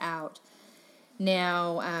Willinghouse out.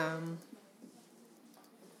 Now,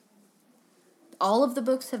 all of the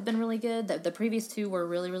books have been really good. The previous two were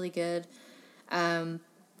really, really good.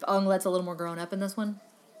 Onglet's a little more grown up in this one,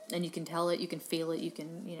 and you can tell it, you can feel it, you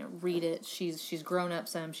can read it. She's grown up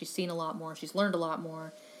some. She's seen a lot more. She's learned a lot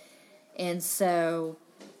more, and so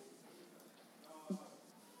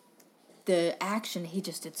the action, he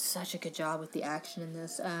just did such a good job with the action in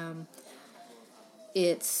this.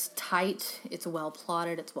 It's tight, it's well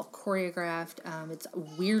plotted, it's well choreographed, it's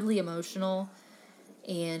weirdly emotional,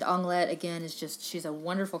 and Onglet, again, she's a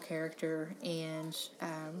wonderful character, and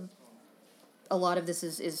a lot of this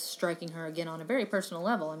is striking her, again, on a very personal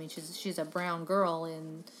level. I mean, she's a brown girl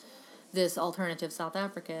in this alternative South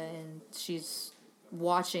Africa, and she's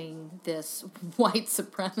watching this white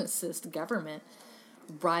supremacist government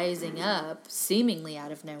rising up seemingly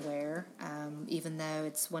out of nowhere, even though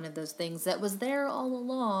it's one of those things that was there all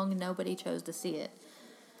along. Nobody chose to see it.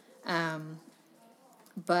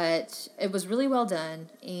 But it was really well done,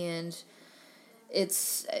 and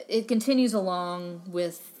it continues along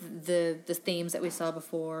with the themes that we saw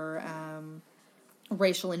before,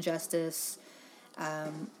 racial injustice,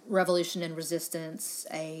 revolution and resistance,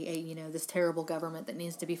 this terrible government that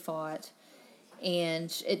needs to be fought.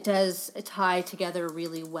 And it does tie together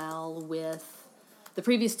really well with the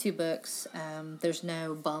previous two books. There's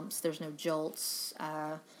no bumps, there's no jolts.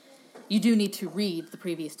 You do need to read the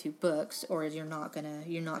previous two books, or you're not gonna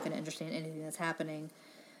understand anything that's happening.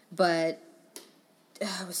 But it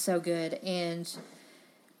was so good, and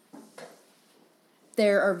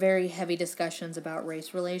there are very heavy discussions about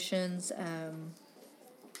race relations,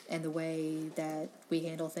 and the way that we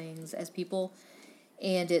handle things as people,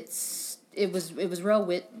 and it was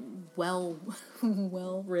well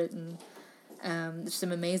written. There's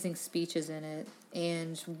some amazing speeches in it,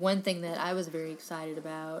 and one thing that I was very excited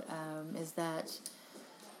about is that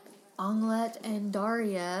Onglet and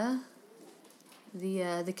Daria,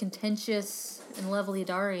 the contentious and lovely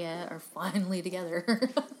Daria, are finally together.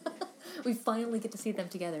 We finally get to see them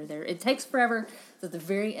together. It takes forever to the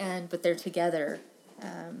very end, but they're together,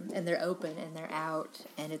 and they're open and they're out,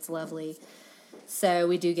 and it's lovely. So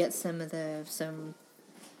we do get some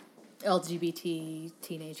LGBT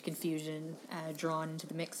teenage confusion drawn into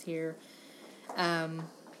the mix here.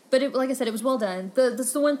 But like I said, it was well done.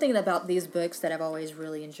 The one thing about these books that I've always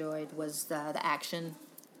really enjoyed was the action.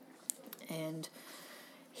 And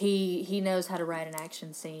he knows how to write an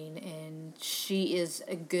action scene, and she is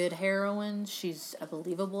a good heroine. She's a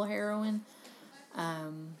believable heroine.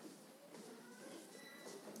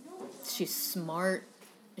 She's smart.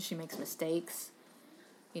 She makes mistakes.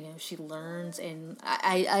 She learns, and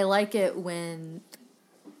I like it when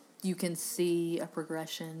you can see a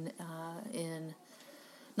progression in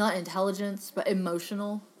not intelligence, but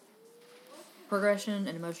emotional progression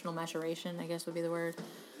and emotional maturation, I guess would be the word.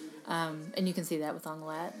 And you can see that with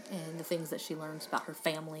Onglet and the things that she learns about her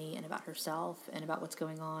family and about herself and about what's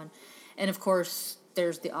going on. And of course,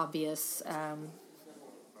 there's the obvious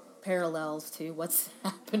parallels to what's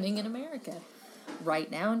happening in America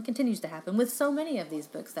right now and continues to happen with so many of these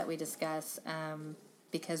books that we discuss,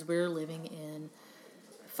 because we're living in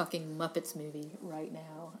fucking Muppets movie right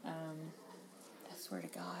now. As swear to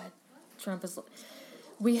God. Trump is...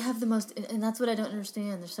 We have the most... And that's what I don't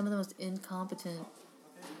understand. There's some of the most incompetent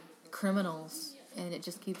criminals, and it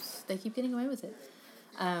just keeps... They keep getting away with it.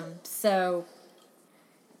 So...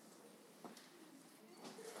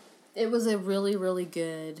 It was a really, really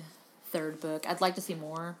good third book. I'd like to see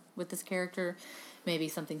more with this character. Maybe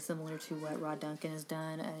something similar to what Rod Duncan has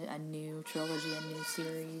done, a new trilogy, a new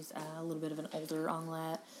series, a little bit of an older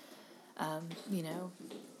Onglet,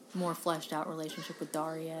 more fleshed out relationship with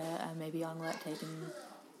Daria, maybe Onglet taking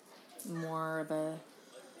more of a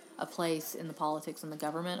place in the politics and the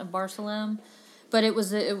government of Barcelom. But it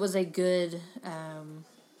was a good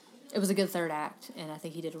third act, and I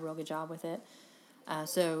think he did a real good job with it.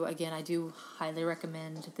 So, again, I do highly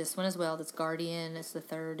recommend this one as well. That's Guardian. It's the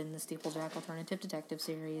third in the Steeplejack Alternative Detective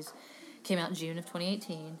series. Came out in June of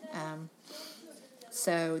 2018.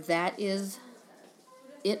 So that is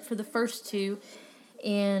it for the first two.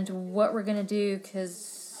 And what we're going to do,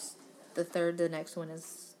 because the next one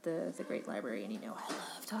is the Great Library, and I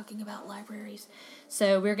love talking about libraries.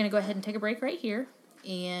 So we're going to go ahead and take a break right here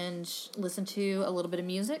and listen to a little bit of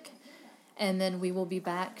music. And then we will be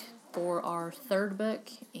back for our third book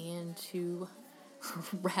and to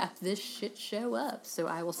wrap this shit show up. So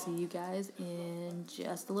I will see you guys in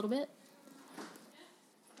just a little bit.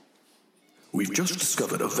 We've just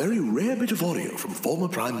discovered a very rare bit of audio from former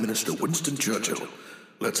Prime Minister Winston Churchill.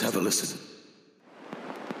 Let's have a listen.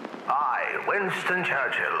 I, Winston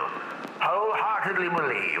Churchill, wholeheartedly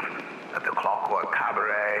believe that the Clockwork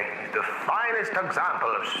Cabaret is the finest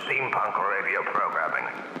example of steampunk radio programming.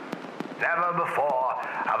 Never before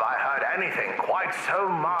have I heard anything quite so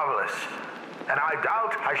marvelous, and I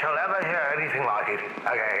doubt I shall ever hear anything like it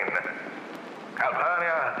again.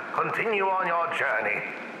 Calpurnia, continue on your journey,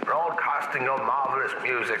 broadcasting your marvelous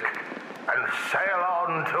music, and sail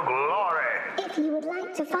on to glory. If you would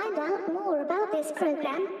like to find out more about this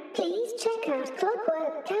program, please check out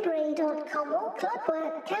clockworkcabaret.com or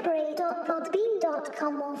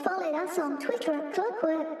clockworkcabaret.podbean.com or follow us on Twitter at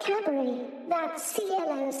Clockwork Cabaret. That's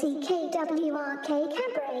CLOCKWRK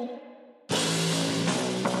Cabaret.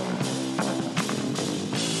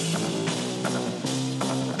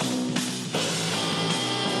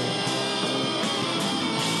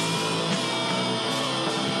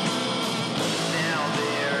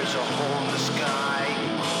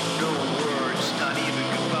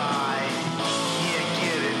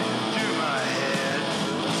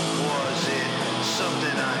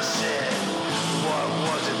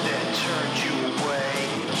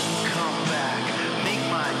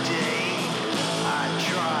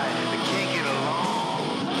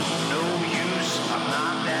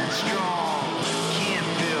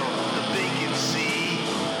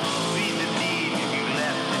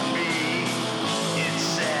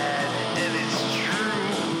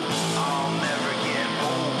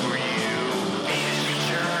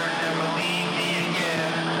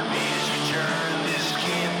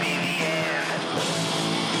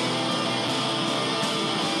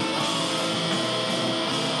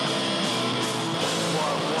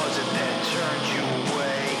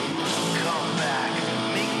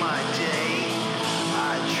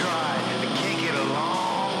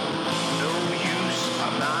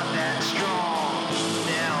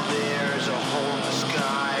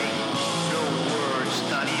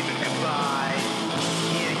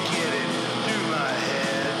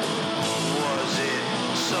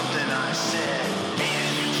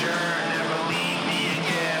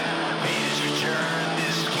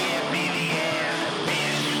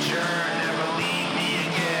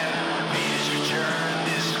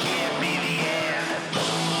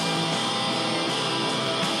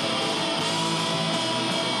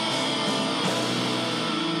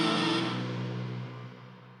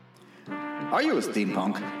 Are you a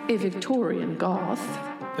steampunk? A Victorian goth?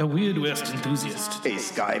 A Weird West enthusiast? A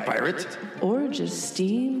sky pirate? Or just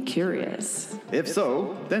steam curious? If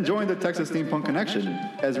so, then join the Texas Steampunk Connection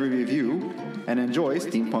as we review and enjoy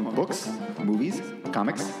steampunk books, movies,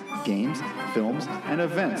 comics, games, films, and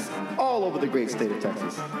events all over the great state of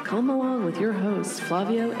Texas. Come along with your hosts,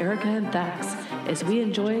 Flavio, Erica, and Thax, as we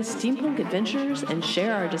enjoy steampunk adventures and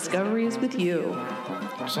share our discoveries with you.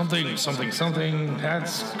 Something,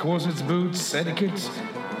 hats, corsets, boots, etiquette,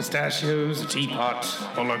 pistachios, a teapot,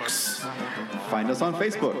 bullocks. Find us on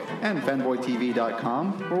Facebook and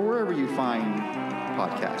fanboytv.com or wherever you find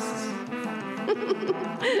podcasts.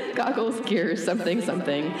 Goggles, gear, something,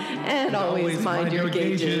 and always mind your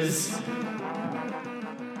gauges.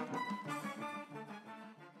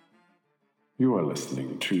 You are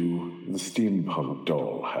listening to The Steampunk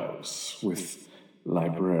Dollhouse with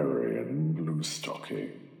Librarian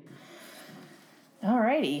Bluestocking.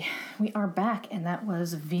 Alrighty, we are back, and that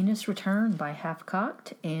was Venus Return by Half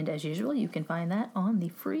Cocked, and as usual, you can find that on the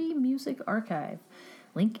Free Music Archive.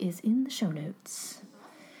 Link is in the show notes.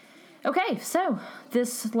 Okay, so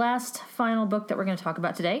this last final book that we're going to talk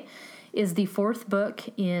about today is the fourth book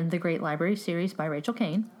in the Great Library series by Rachel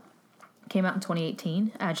Caine. Came out in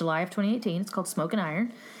 2018, July of 2018. It's called Smoke and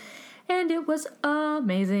Iron, and it was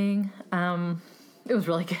amazing. It was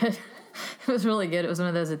really good. It was really good. It was one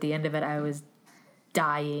of those at the end of it, I was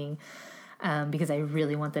dying because I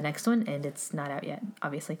really want the next one, and it's not out yet,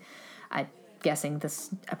 obviously. I'm guessing this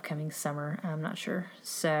upcoming summer. I'm not sure.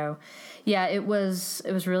 So, yeah, it was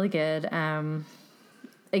really good.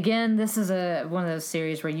 Again, this is one of those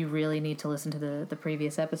series where you really need to listen to the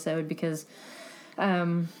previous episode because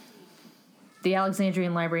the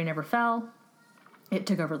Alexandrian Library never fell. It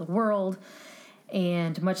took over the world.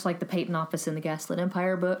 And much like the Peyton Office in the Gaslit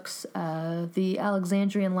Empire books, the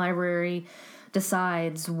Alexandrian Library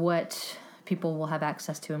decides what people will have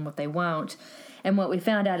access to and what they won't. And what we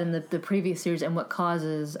found out in the previous series and what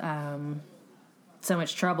causes so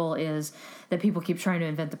much trouble is that people keep trying to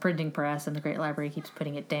invent the printing press and the Great Library keeps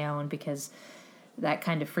putting it down because that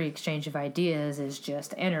kind of free exchange of ideas is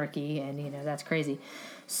just anarchy, and, that's crazy.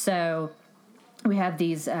 So we have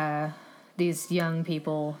these young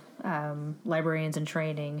people, librarians in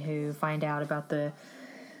training, who find out about the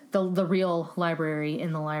real library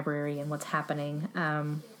in the library and what's happening.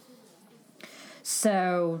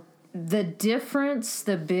 So the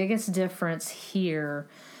biggest difference here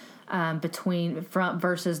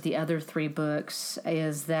versus the other three books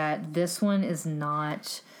is that this one is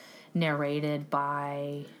not narrated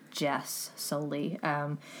by Jess solely.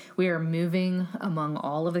 We are moving among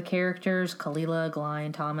all of the characters, Kalila,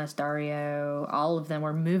 Glyne, Thomas, Dario, all of them.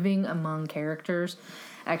 We're moving among characters.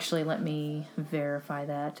 Actually, let me verify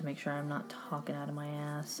that to make sure I'm not talking out of my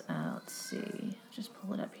ass. Let's see. Just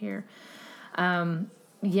pull it up here.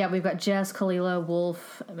 We've got Jess, Kalila,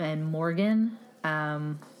 Wolf, and Morgan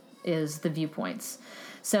is the viewpoints.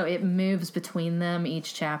 So it moves between them.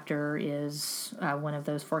 Each chapter is one of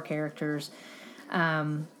those four characters.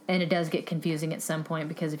 And it does get confusing at some point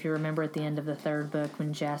because if you remember at the end of the third book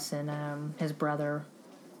when Jess and his brother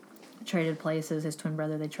traded places, his twin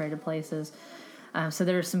brother, they traded places. So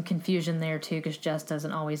there's some confusion there too because Jess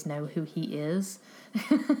doesn't always know who he is.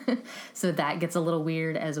 So that gets a little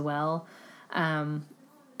weird as well.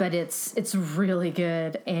 But it's really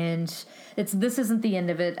good, and this isn't the end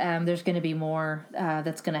of it. There's going to be more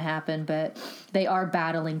that's going to happen, but they are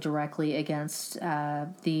battling directly against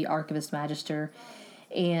the Archivist Magister,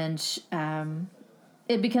 and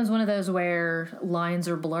it becomes one of those where lines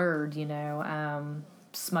are blurred.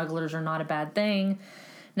 Smugglers are not a bad thing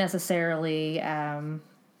necessarily.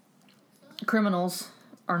 Criminals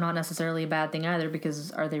are not necessarily a bad thing either, because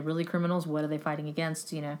are they really criminals? What are they fighting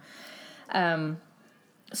against?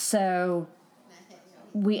 So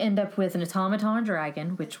we end up with an automaton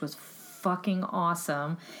dragon, which was fucking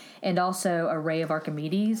awesome, and also a Ray of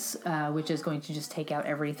Archimedes, which is going to just take out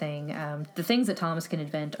everything. The things that Thomas can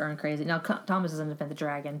invent are crazy. Now, Thomas doesn't invent the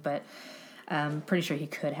dragon, but I'm pretty sure he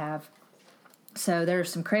could have. So there's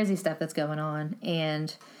some crazy stuff that's going on,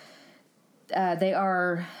 and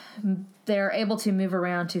they're able to move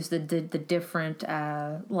around to the different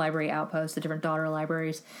library outposts, the different daughter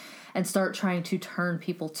libraries, and start trying to turn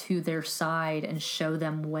people to their side and show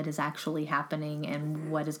them what is actually happening and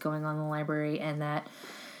what is going on in the library, and that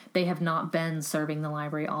they have not been serving the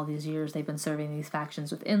library all these years. They've been serving these factions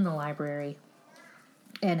within the library,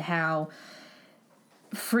 and how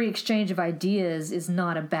free exchange of ideas is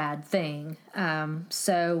not a bad thing.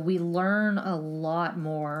 So we learn a lot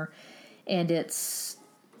more, and it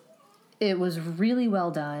was really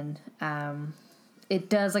well done. It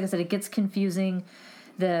does, like I said, it gets confusing.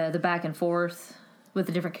 The back and forth with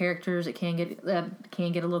the different characters, it can get a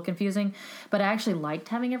little confusing, but I actually liked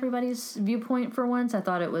having everybody's viewpoint for once. I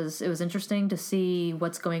thought it was interesting to see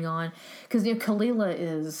what's going on, because Kalila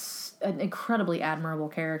is an incredibly admirable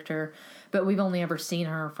character, but we've only ever seen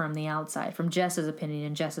her from the outside, from Jess's opinion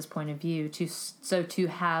and Jess's point of view. To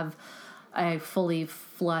have a fully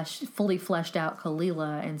fleshed out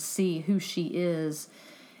Kalila and see who she is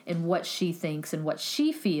and what she thinks and what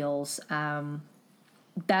she feels.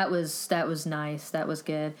 That was nice. That was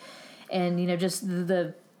good. And, just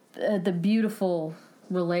the beautiful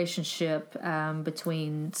relationship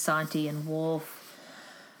between Santi and Wolf.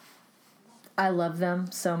 I love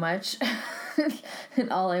them so much.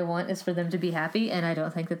 And all I want is for them to be happy, and I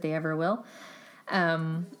don't think that they ever will.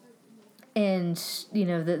 And,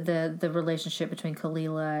 the relationship between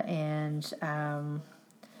Kalila and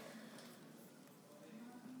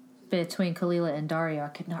between Kalila and Dario. I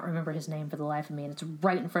could not remember his name for the life of me, and it's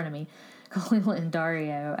right in front of me. Kalila and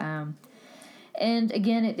Dario. And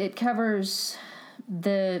again, it covers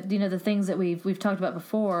the things that we've talked about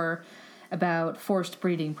before about forced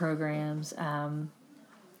breeding programs, and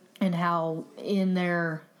how in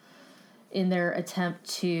their attempt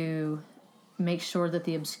to make sure that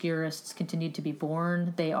the obscurists continued to be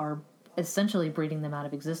born, they are essentially breeding them out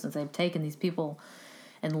of existence. They've taken these people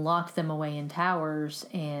and locked them away in towers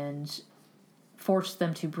and forced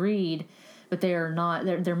them to breed, but they are not.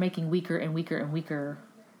 They're making weaker and weaker and weaker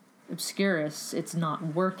obscurists. It's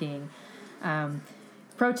not working.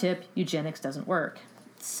 Pro tip: eugenics doesn't work.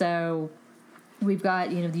 So we've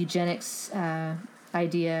got the eugenics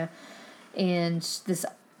idea, and this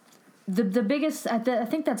the biggest. I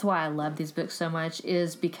think that's why I love these books so much,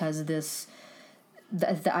 is because of this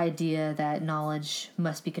the idea that knowledge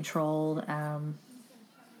must be controlled.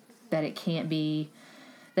 That it can't be,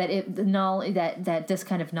 that this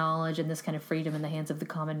kind of knowledge and this kind of freedom in the hands of the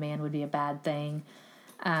common man would be a bad thing,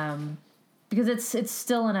 because it's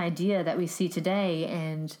still an idea that we see today,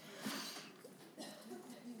 and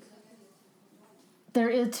there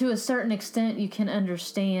is, to a certain extent, you can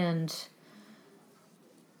understand.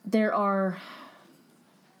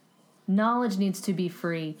 Knowledge needs to be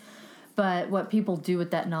free, but what people do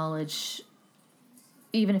with that knowledge,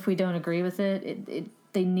 even if we don't agree with it,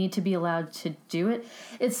 they need to be allowed to do it.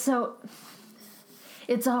 It's a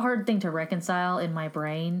hard thing to reconcile in my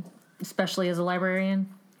brain, especially as a librarian,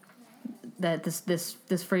 that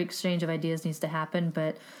this free exchange of ideas needs to happen.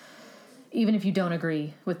 But even if you don't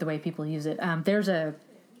agree with the way people use it,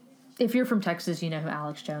 if you're from Texas, you know who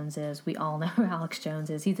Alex Jones is. We all know who Alex Jones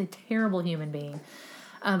is. He's a terrible human being.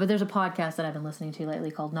 But there's a podcast that I've been listening to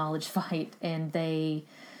lately called Knowledge Fight, and they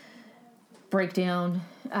break down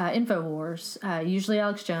InfoWars. Usually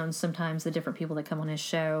Alex Jones, sometimes the different people that come on his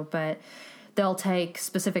show, but they'll take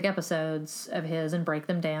specific episodes of his and break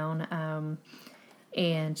them down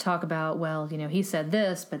and talk about, well, he said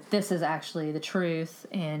this, but this is actually the truth,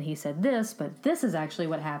 and he said this, but this is actually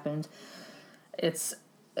what happened. It's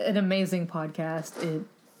an amazing podcast.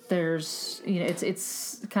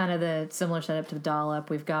 It's kind of the similar setup to the Dollop.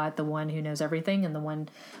 We've got the one who knows everything, and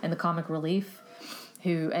the comic relief.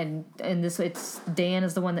 It's Dan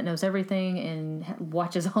is the one that knows everything and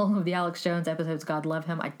watches all of the Alex Jones episodes. God love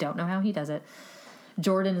him. I don't know how he does it.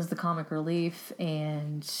 Jordan is the comic relief,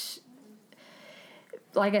 and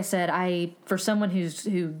like I said, for someone who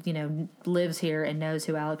lives here and knows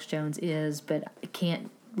who Alex Jones is, but I can't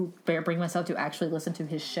bring myself to actually listen to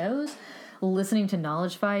his shows. Listening to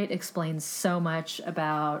Knowledge Fight explains so much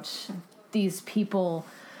about these people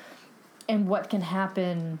and what can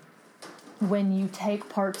happen when you take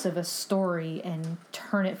parts of a story and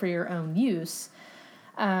turn it for your own use.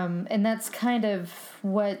 And that's kind of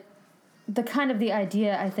the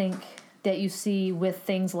idea, I think, that you see with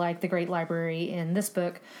things like the Great Library in this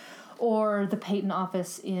book, or the Peyton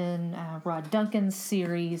Office in Rod Duncan's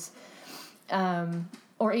series,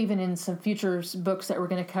 or even in some future books that we're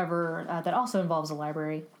going to cover that also involves a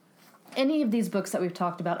library. Any of these books that we've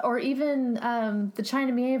talked about, or even the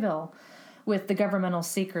China Mieville, with the governmental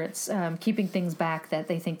secrets, keeping things back that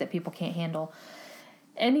they think that people can't handle.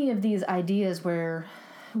 Any of these ideas where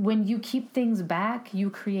when you keep things back, you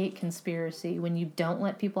create conspiracy. When you don't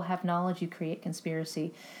let people have knowledge, you create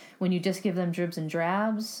conspiracy. When you just give them dribs and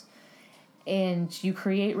drabs and you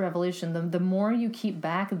create revolution, the more you keep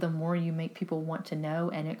back, the more you make people want to know,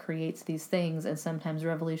 and it creates these things. And sometimes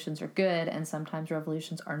revolutions are good, and sometimes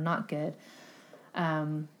revolutions are not good.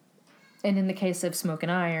 And in the case of Smoke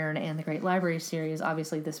and Iron and the Great Library series,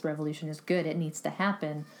 obviously this revolution is good. It needs to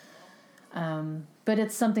happen. But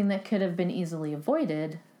it's something that could have been easily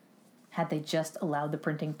avoided had they just allowed the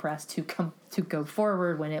printing press to go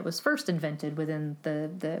forward when it was first invented within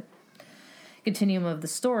the continuum of the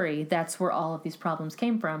story. That's where all of these problems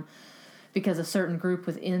came from, because a certain group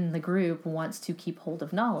within the group wants to keep hold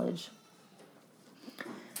of knowledge.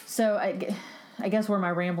 So I guess where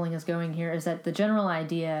my rambling is going here is that the general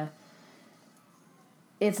idea,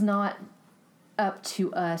 it's not up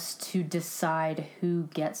to us to decide who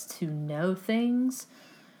gets to know things.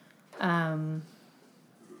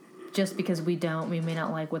 Just because we may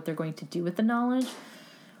not like what they're going to do with the knowledge.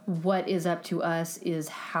 What is up to us is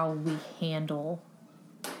how we handle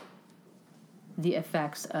the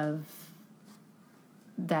effects of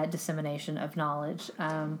that dissemination of knowledge.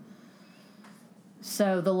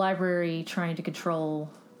 So the library trying to control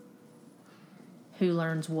who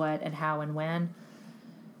learns what and how and when,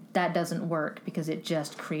 that doesn't work, because it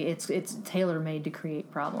just it's tailor-made to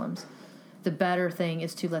create problems. the better thing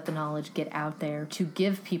is to let the knowledge get out there, to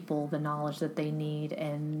give people the knowledge that they need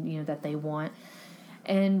and, that they want.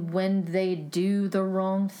 And when they do the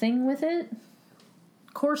wrong thing with it,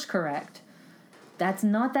 course correct. That's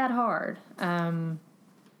not that hard. I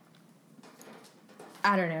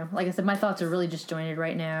don't know. Like I said, my thoughts are really disjointed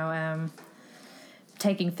right now.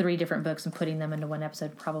 Taking 3 different books and putting them into one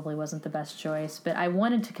episode probably wasn't the best choice, but I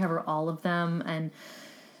wanted to cover all of them, and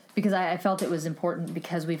because I felt it was important,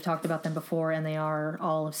 because we've talked about them before and they are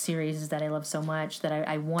all of series that I love so much, that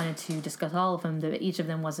I wanted to discuss all of them, that each of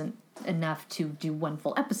them wasn't enough to do one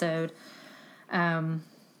full episode. But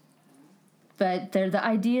the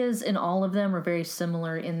ideas in all of them are very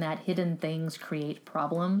similar in that hidden things create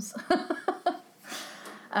problems.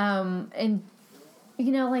 And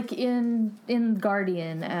like in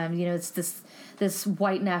Guardian, it's this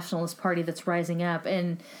white nationalist party that's rising up,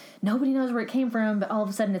 and nobody knows where it came from, but all of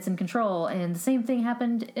a sudden it's in control. And the same thing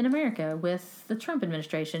happened in America with the Trump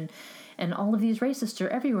administration, and all of these racists are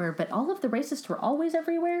everywhere. But all of the racists were always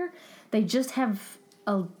everywhere. They just have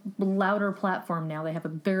a louder platform now. They have a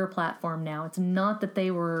bigger platform now. It's not that they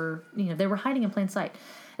were, they were hiding in plain sight.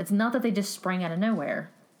 It's not that they just sprang out of nowhere.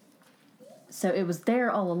 So it was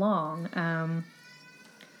there all along.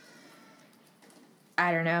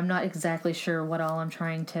 I don't know. I'm not exactly sure what all I'm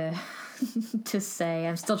trying to to say.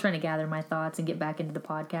 I'm still trying to gather my thoughts and get back into the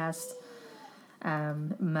podcast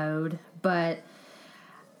mode. But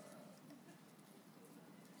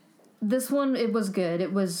this one, it was good.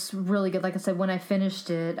 It was really good. Like I said, when I finished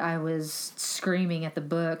it, I was screaming at the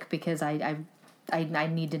book because I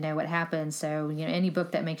need to know what happened. So, any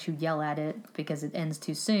book that makes you yell at it because it ends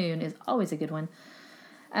too soon is always a good one.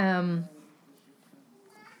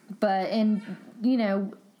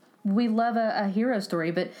 We love a hero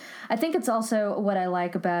story, but I think it's also what I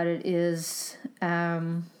like about it is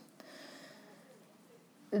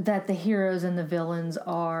that the heroes and the villains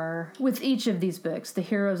are, with each of these books, the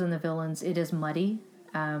heroes and the villains, it is muddy.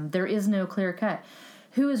 There is no clear cut.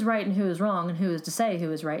 Who is right and who is wrong, and who is to say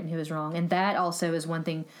who is right and who is wrong. And that also is one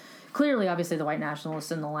thing. Clearly, obviously, the white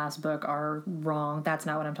nationalists in the last book are wrong. That's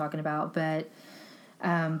not what I'm talking about. But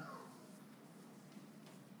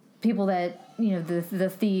people that, the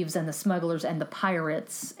thieves and the smugglers and the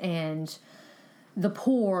pirates and the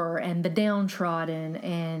poor and the downtrodden,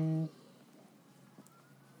 and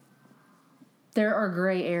there are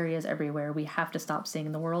gray areas everywhere. We have to stop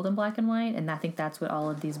seeing the world in black and white, and I think that's what all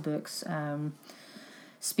of these books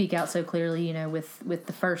speak out so clearly. With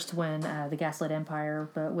the first one, The Gaslit Empire,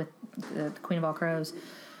 but with the Queen of All Crows,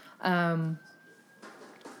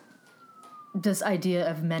 this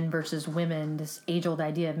idea of men versus women, this age-old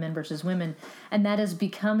idea of men versus women, and that is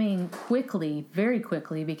becoming very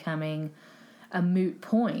quickly becoming a moot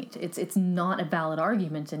point. It's not a valid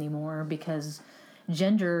argument anymore because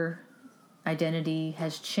gender identity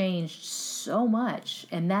has changed so much,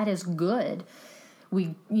 and that is good.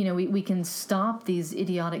 We can stop these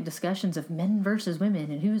idiotic discussions of men versus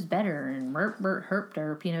women and who's better and merp, herp,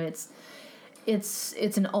 derp.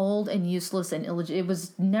 It's an old and useless and illegitimate. It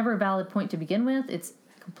was never a valid point to begin with. It's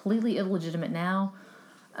completely illegitimate now.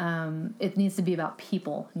 It needs to be about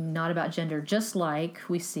people, not about gender, just like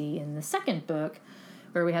we see in the second book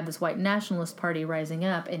where we have this white nationalist party rising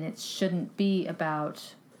up, and it shouldn't be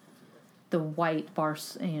about the white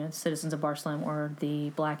citizens of Barcelona or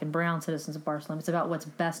the black and brown citizens of Barcelona. It's about what's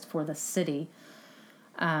best for the city.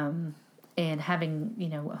 And having,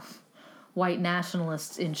 white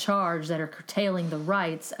nationalists in charge that are curtailing the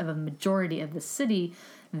rights of a majority of the city,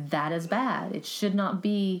 that is bad. It should not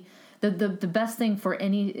be. The best thing for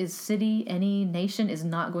any nation is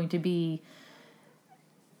not going to be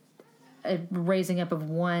a raising up of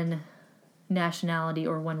one nationality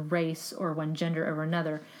or one race or one gender over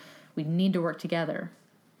another. We need to work together.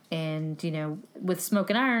 And, with Smoke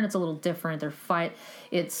and Iron, it's a little different.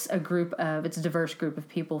 It's a diverse group of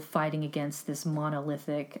people fighting against this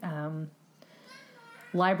monolithic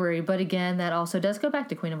library. But again, that also does go back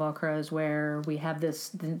to Queen of All Crows, where we have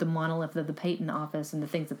the monolith of the patent office and the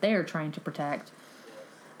things that they are trying to protect.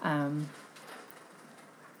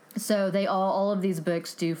 So all of these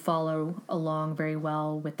books do follow along very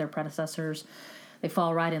well with their predecessors. They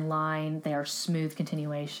fall right in line. They are smooth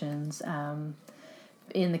continuations.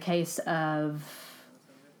 In the case of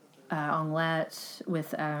Onglet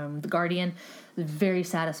with The Guardian, very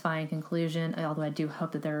satisfying conclusion, although I do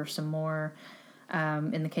hope that there are some more.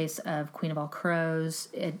 In the case of Queen of All Crows,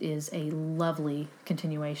 it is a lovely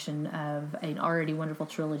continuation of an already wonderful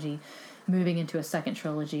trilogy, moving into a second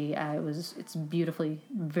trilogy. It's beautifully,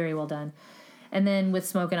 very well done. And then with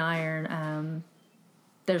Smoke and Iron,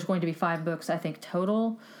 there's going to be 5 books, I think,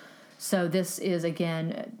 total. So this is,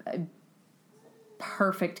 again,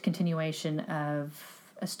 perfect continuation of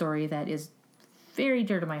a story that is very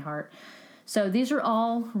dear to my heart. So these are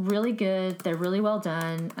all really good. They're really well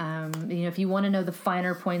done. If you want to know the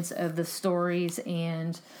finer points of the stories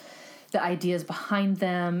and the ideas behind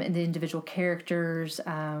them and the individual characters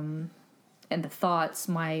and the thoughts,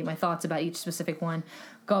 my thoughts about each specific one,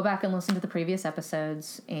 go back and listen to the previous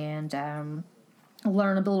episodes and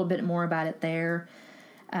learn a little bit more about it there.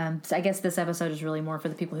 So I guess this episode is really more for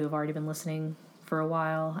the people who have already been listening for a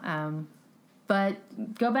while. But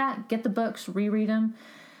go back, get the books, reread them.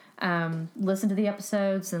 Listen to the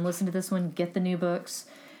episodes and listen to this one. Get the new books.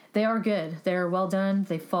 They are good. They're well done.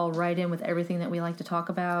 They fall right in with everything that we like to talk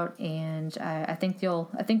about, and I think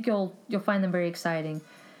you'll find them very exciting.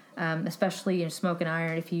 Especially in Smoke and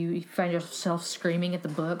Iron. If you find yourself screaming at the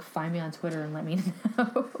book, find me on Twitter and let me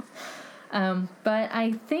know. But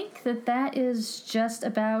I think that is just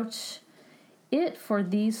about it for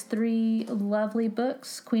these 3 lovely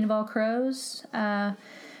books: Queen of All Crows,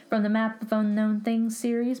 from the Map of Unknown Things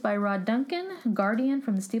series by Rod Duncan, Guardian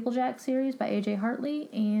from the Steeplejack series by A.J. Hartley,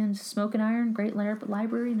 and Smoke and Iron Great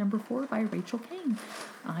Library No. 4 by Rachel Kane.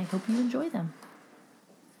 I hope you enjoy them.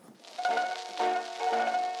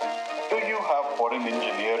 Do you have foreign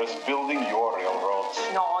engineers building your railroads?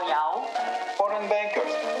 我有 Foreign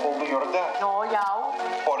bankers holding your debt? 我有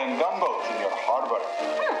Foreign gunboats in your harbor?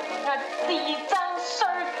 自爭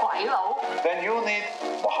衰鬼佬 Then you need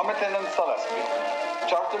Mohammedan and Celestial,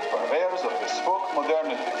 chartered purveyors of bespoke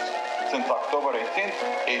modernities since October 18,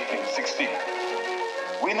 1816.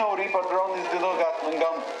 We know Reaper drone is the new Gatling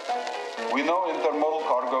gun. We know intermodal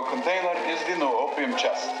cargo container is the new opium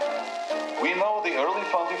chest. We know the early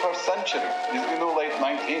 21st century is the new late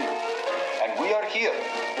 19th. And we are here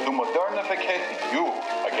to modernificate you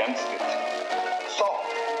against it. So,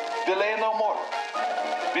 delay no more.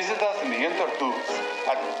 Visit us in the intertubes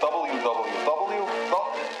at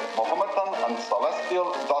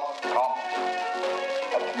www.mohammedanandcelestial.com.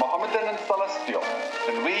 At Mohammedan and Celestial,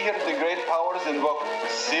 when we hear the great powers invoke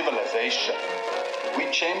civilization, we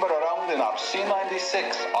chamber around in our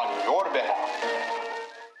C-96 on your behalf.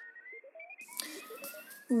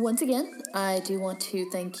 Once again, I do want to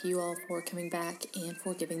thank you all for coming back and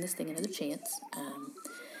for giving this thing another chance.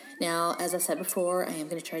 Now, as I said before, I am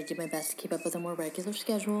going to try to do my best to keep up with a more regular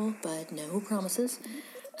schedule, but no promises.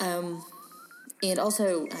 And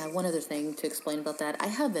also, one other thing to explain about that, I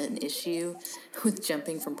have an issue with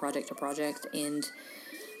jumping from project to project, and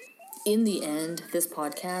in the end, this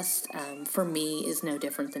podcast, for me, is no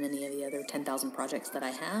different than any of the other 10,000 projects that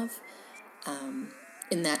I have,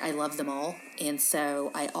 in that I love them all, and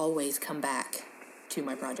so I always come back to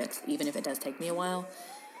my projects, even if it does take me a while.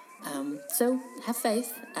 So have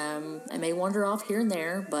faith. I may wander off here and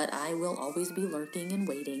there, but I will always be lurking and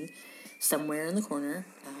waiting somewhere in the corner.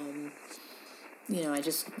 I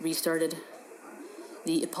just restarted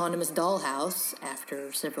the eponymous Dollhouse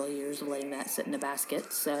after several years of letting that sit in a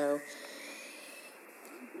basket, so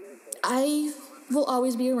I will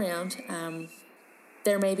always be around.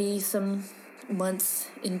 There may be some months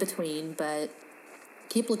in between, but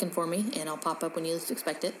keep looking for me, and I'll pop up when you least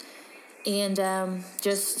expect it. And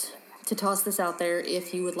just to toss this out there,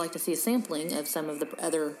 if you would like to see a sampling of some of the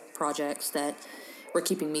other projects that were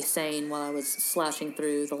keeping me sane while I was slashing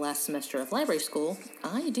through the last semester of library school,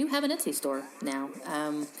 I do have an Etsy store now.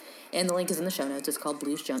 And the link is in the show notes. It's called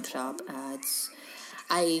Blues Junk Shop.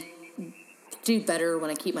 I do better when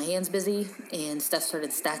I keep my hands busy, and stuff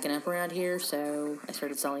started stacking up around here, so I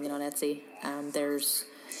started selling it on Etsy. There's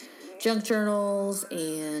junk journals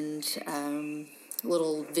and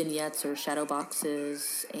little vignettes or shadow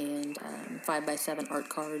boxes and 5x7 art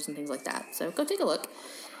cards and things like that. So go take a look.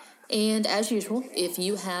 And as usual, if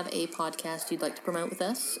you have a podcast you'd like to promote with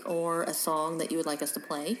us or a song that you would like us to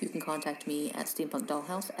play, you can contact me at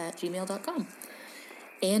steampunkdollhouse@gmail.com.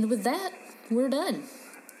 And with that, we're done.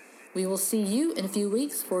 We will see you in a few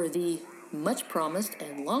weeks for the much-promised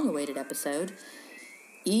and long-awaited episode,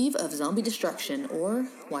 Eve of Zombie Destruction, or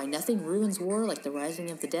Why Nothing Ruins War Like the Rising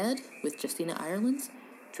of the Dead, with Justina Ireland's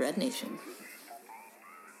Dread Nation.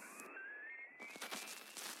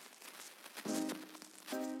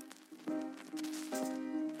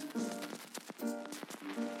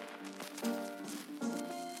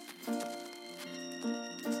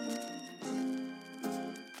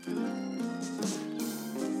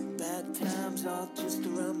 Bad times are just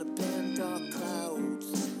around the bend, dark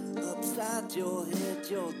clouds. Upside your head,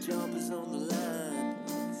 your jump is on the line.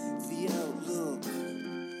 The outlook,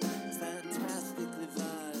 fantastically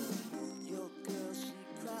vile. Your girl, she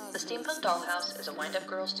cries. The Steampunk Dollhouse is a Wind Up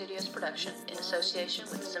Girl Studios production in association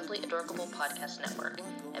with the Simply Adorkable Podcast Network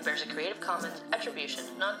and bears a Creative Commons Attribution,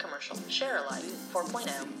 Non-Commercial, Share-alike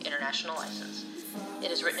 4.0 international license.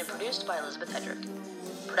 It is written and produced by Elizabeth Hedrick.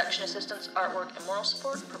 Production assistance, artwork, and moral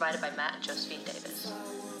support provided by Matt and Josephine Davis.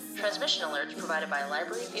 Transmission alerts provided by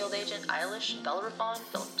Library Field Agent Eilish Bellerophon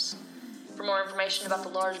Phillips. For more information about the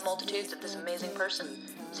large multitudes of this amazing person,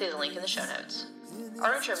 see the link in the show notes.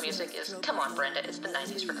 Our intro music is Come On Brenda, It's the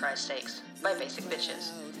 90s for Christ's Sakes by Basic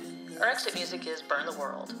Bitches. Our exit music is Burn the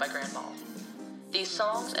World by Grand Mal. These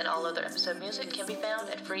songs and all other episode music can be found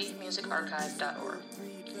at freemusicarchive.org.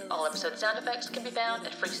 All episode sound effects can be found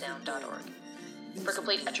at freesound.org. For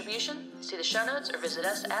complete attribution, see the show notes or visit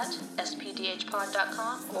us at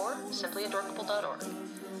spdhpod.com or simplyadorkable.org.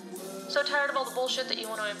 So tired of all the bullshit that you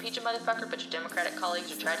want to impeach a motherfucker, but your Democratic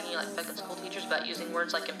colleagues are treating you like fucking school teachers about using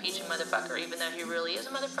words like impeaching motherfucker, even though he really is a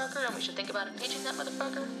motherfucker and we should think about impeaching that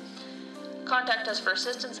motherfucker? Contact us for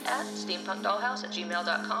assistance at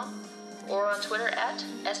steampunkdollhouse@gmail.com or on Twitter at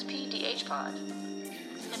spdhpod.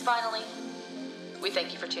 And finally, we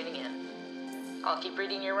thank you for tuning in. I'll keep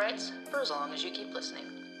reading your rights for as long as you keep listening.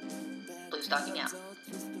 Blue Stocking out.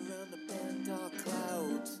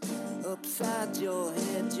 Upside your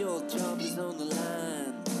head, your job is on the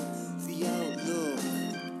line. The outlook,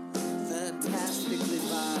 fantastically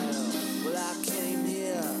vile. Well, I came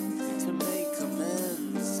here to make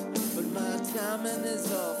amends, but my timing is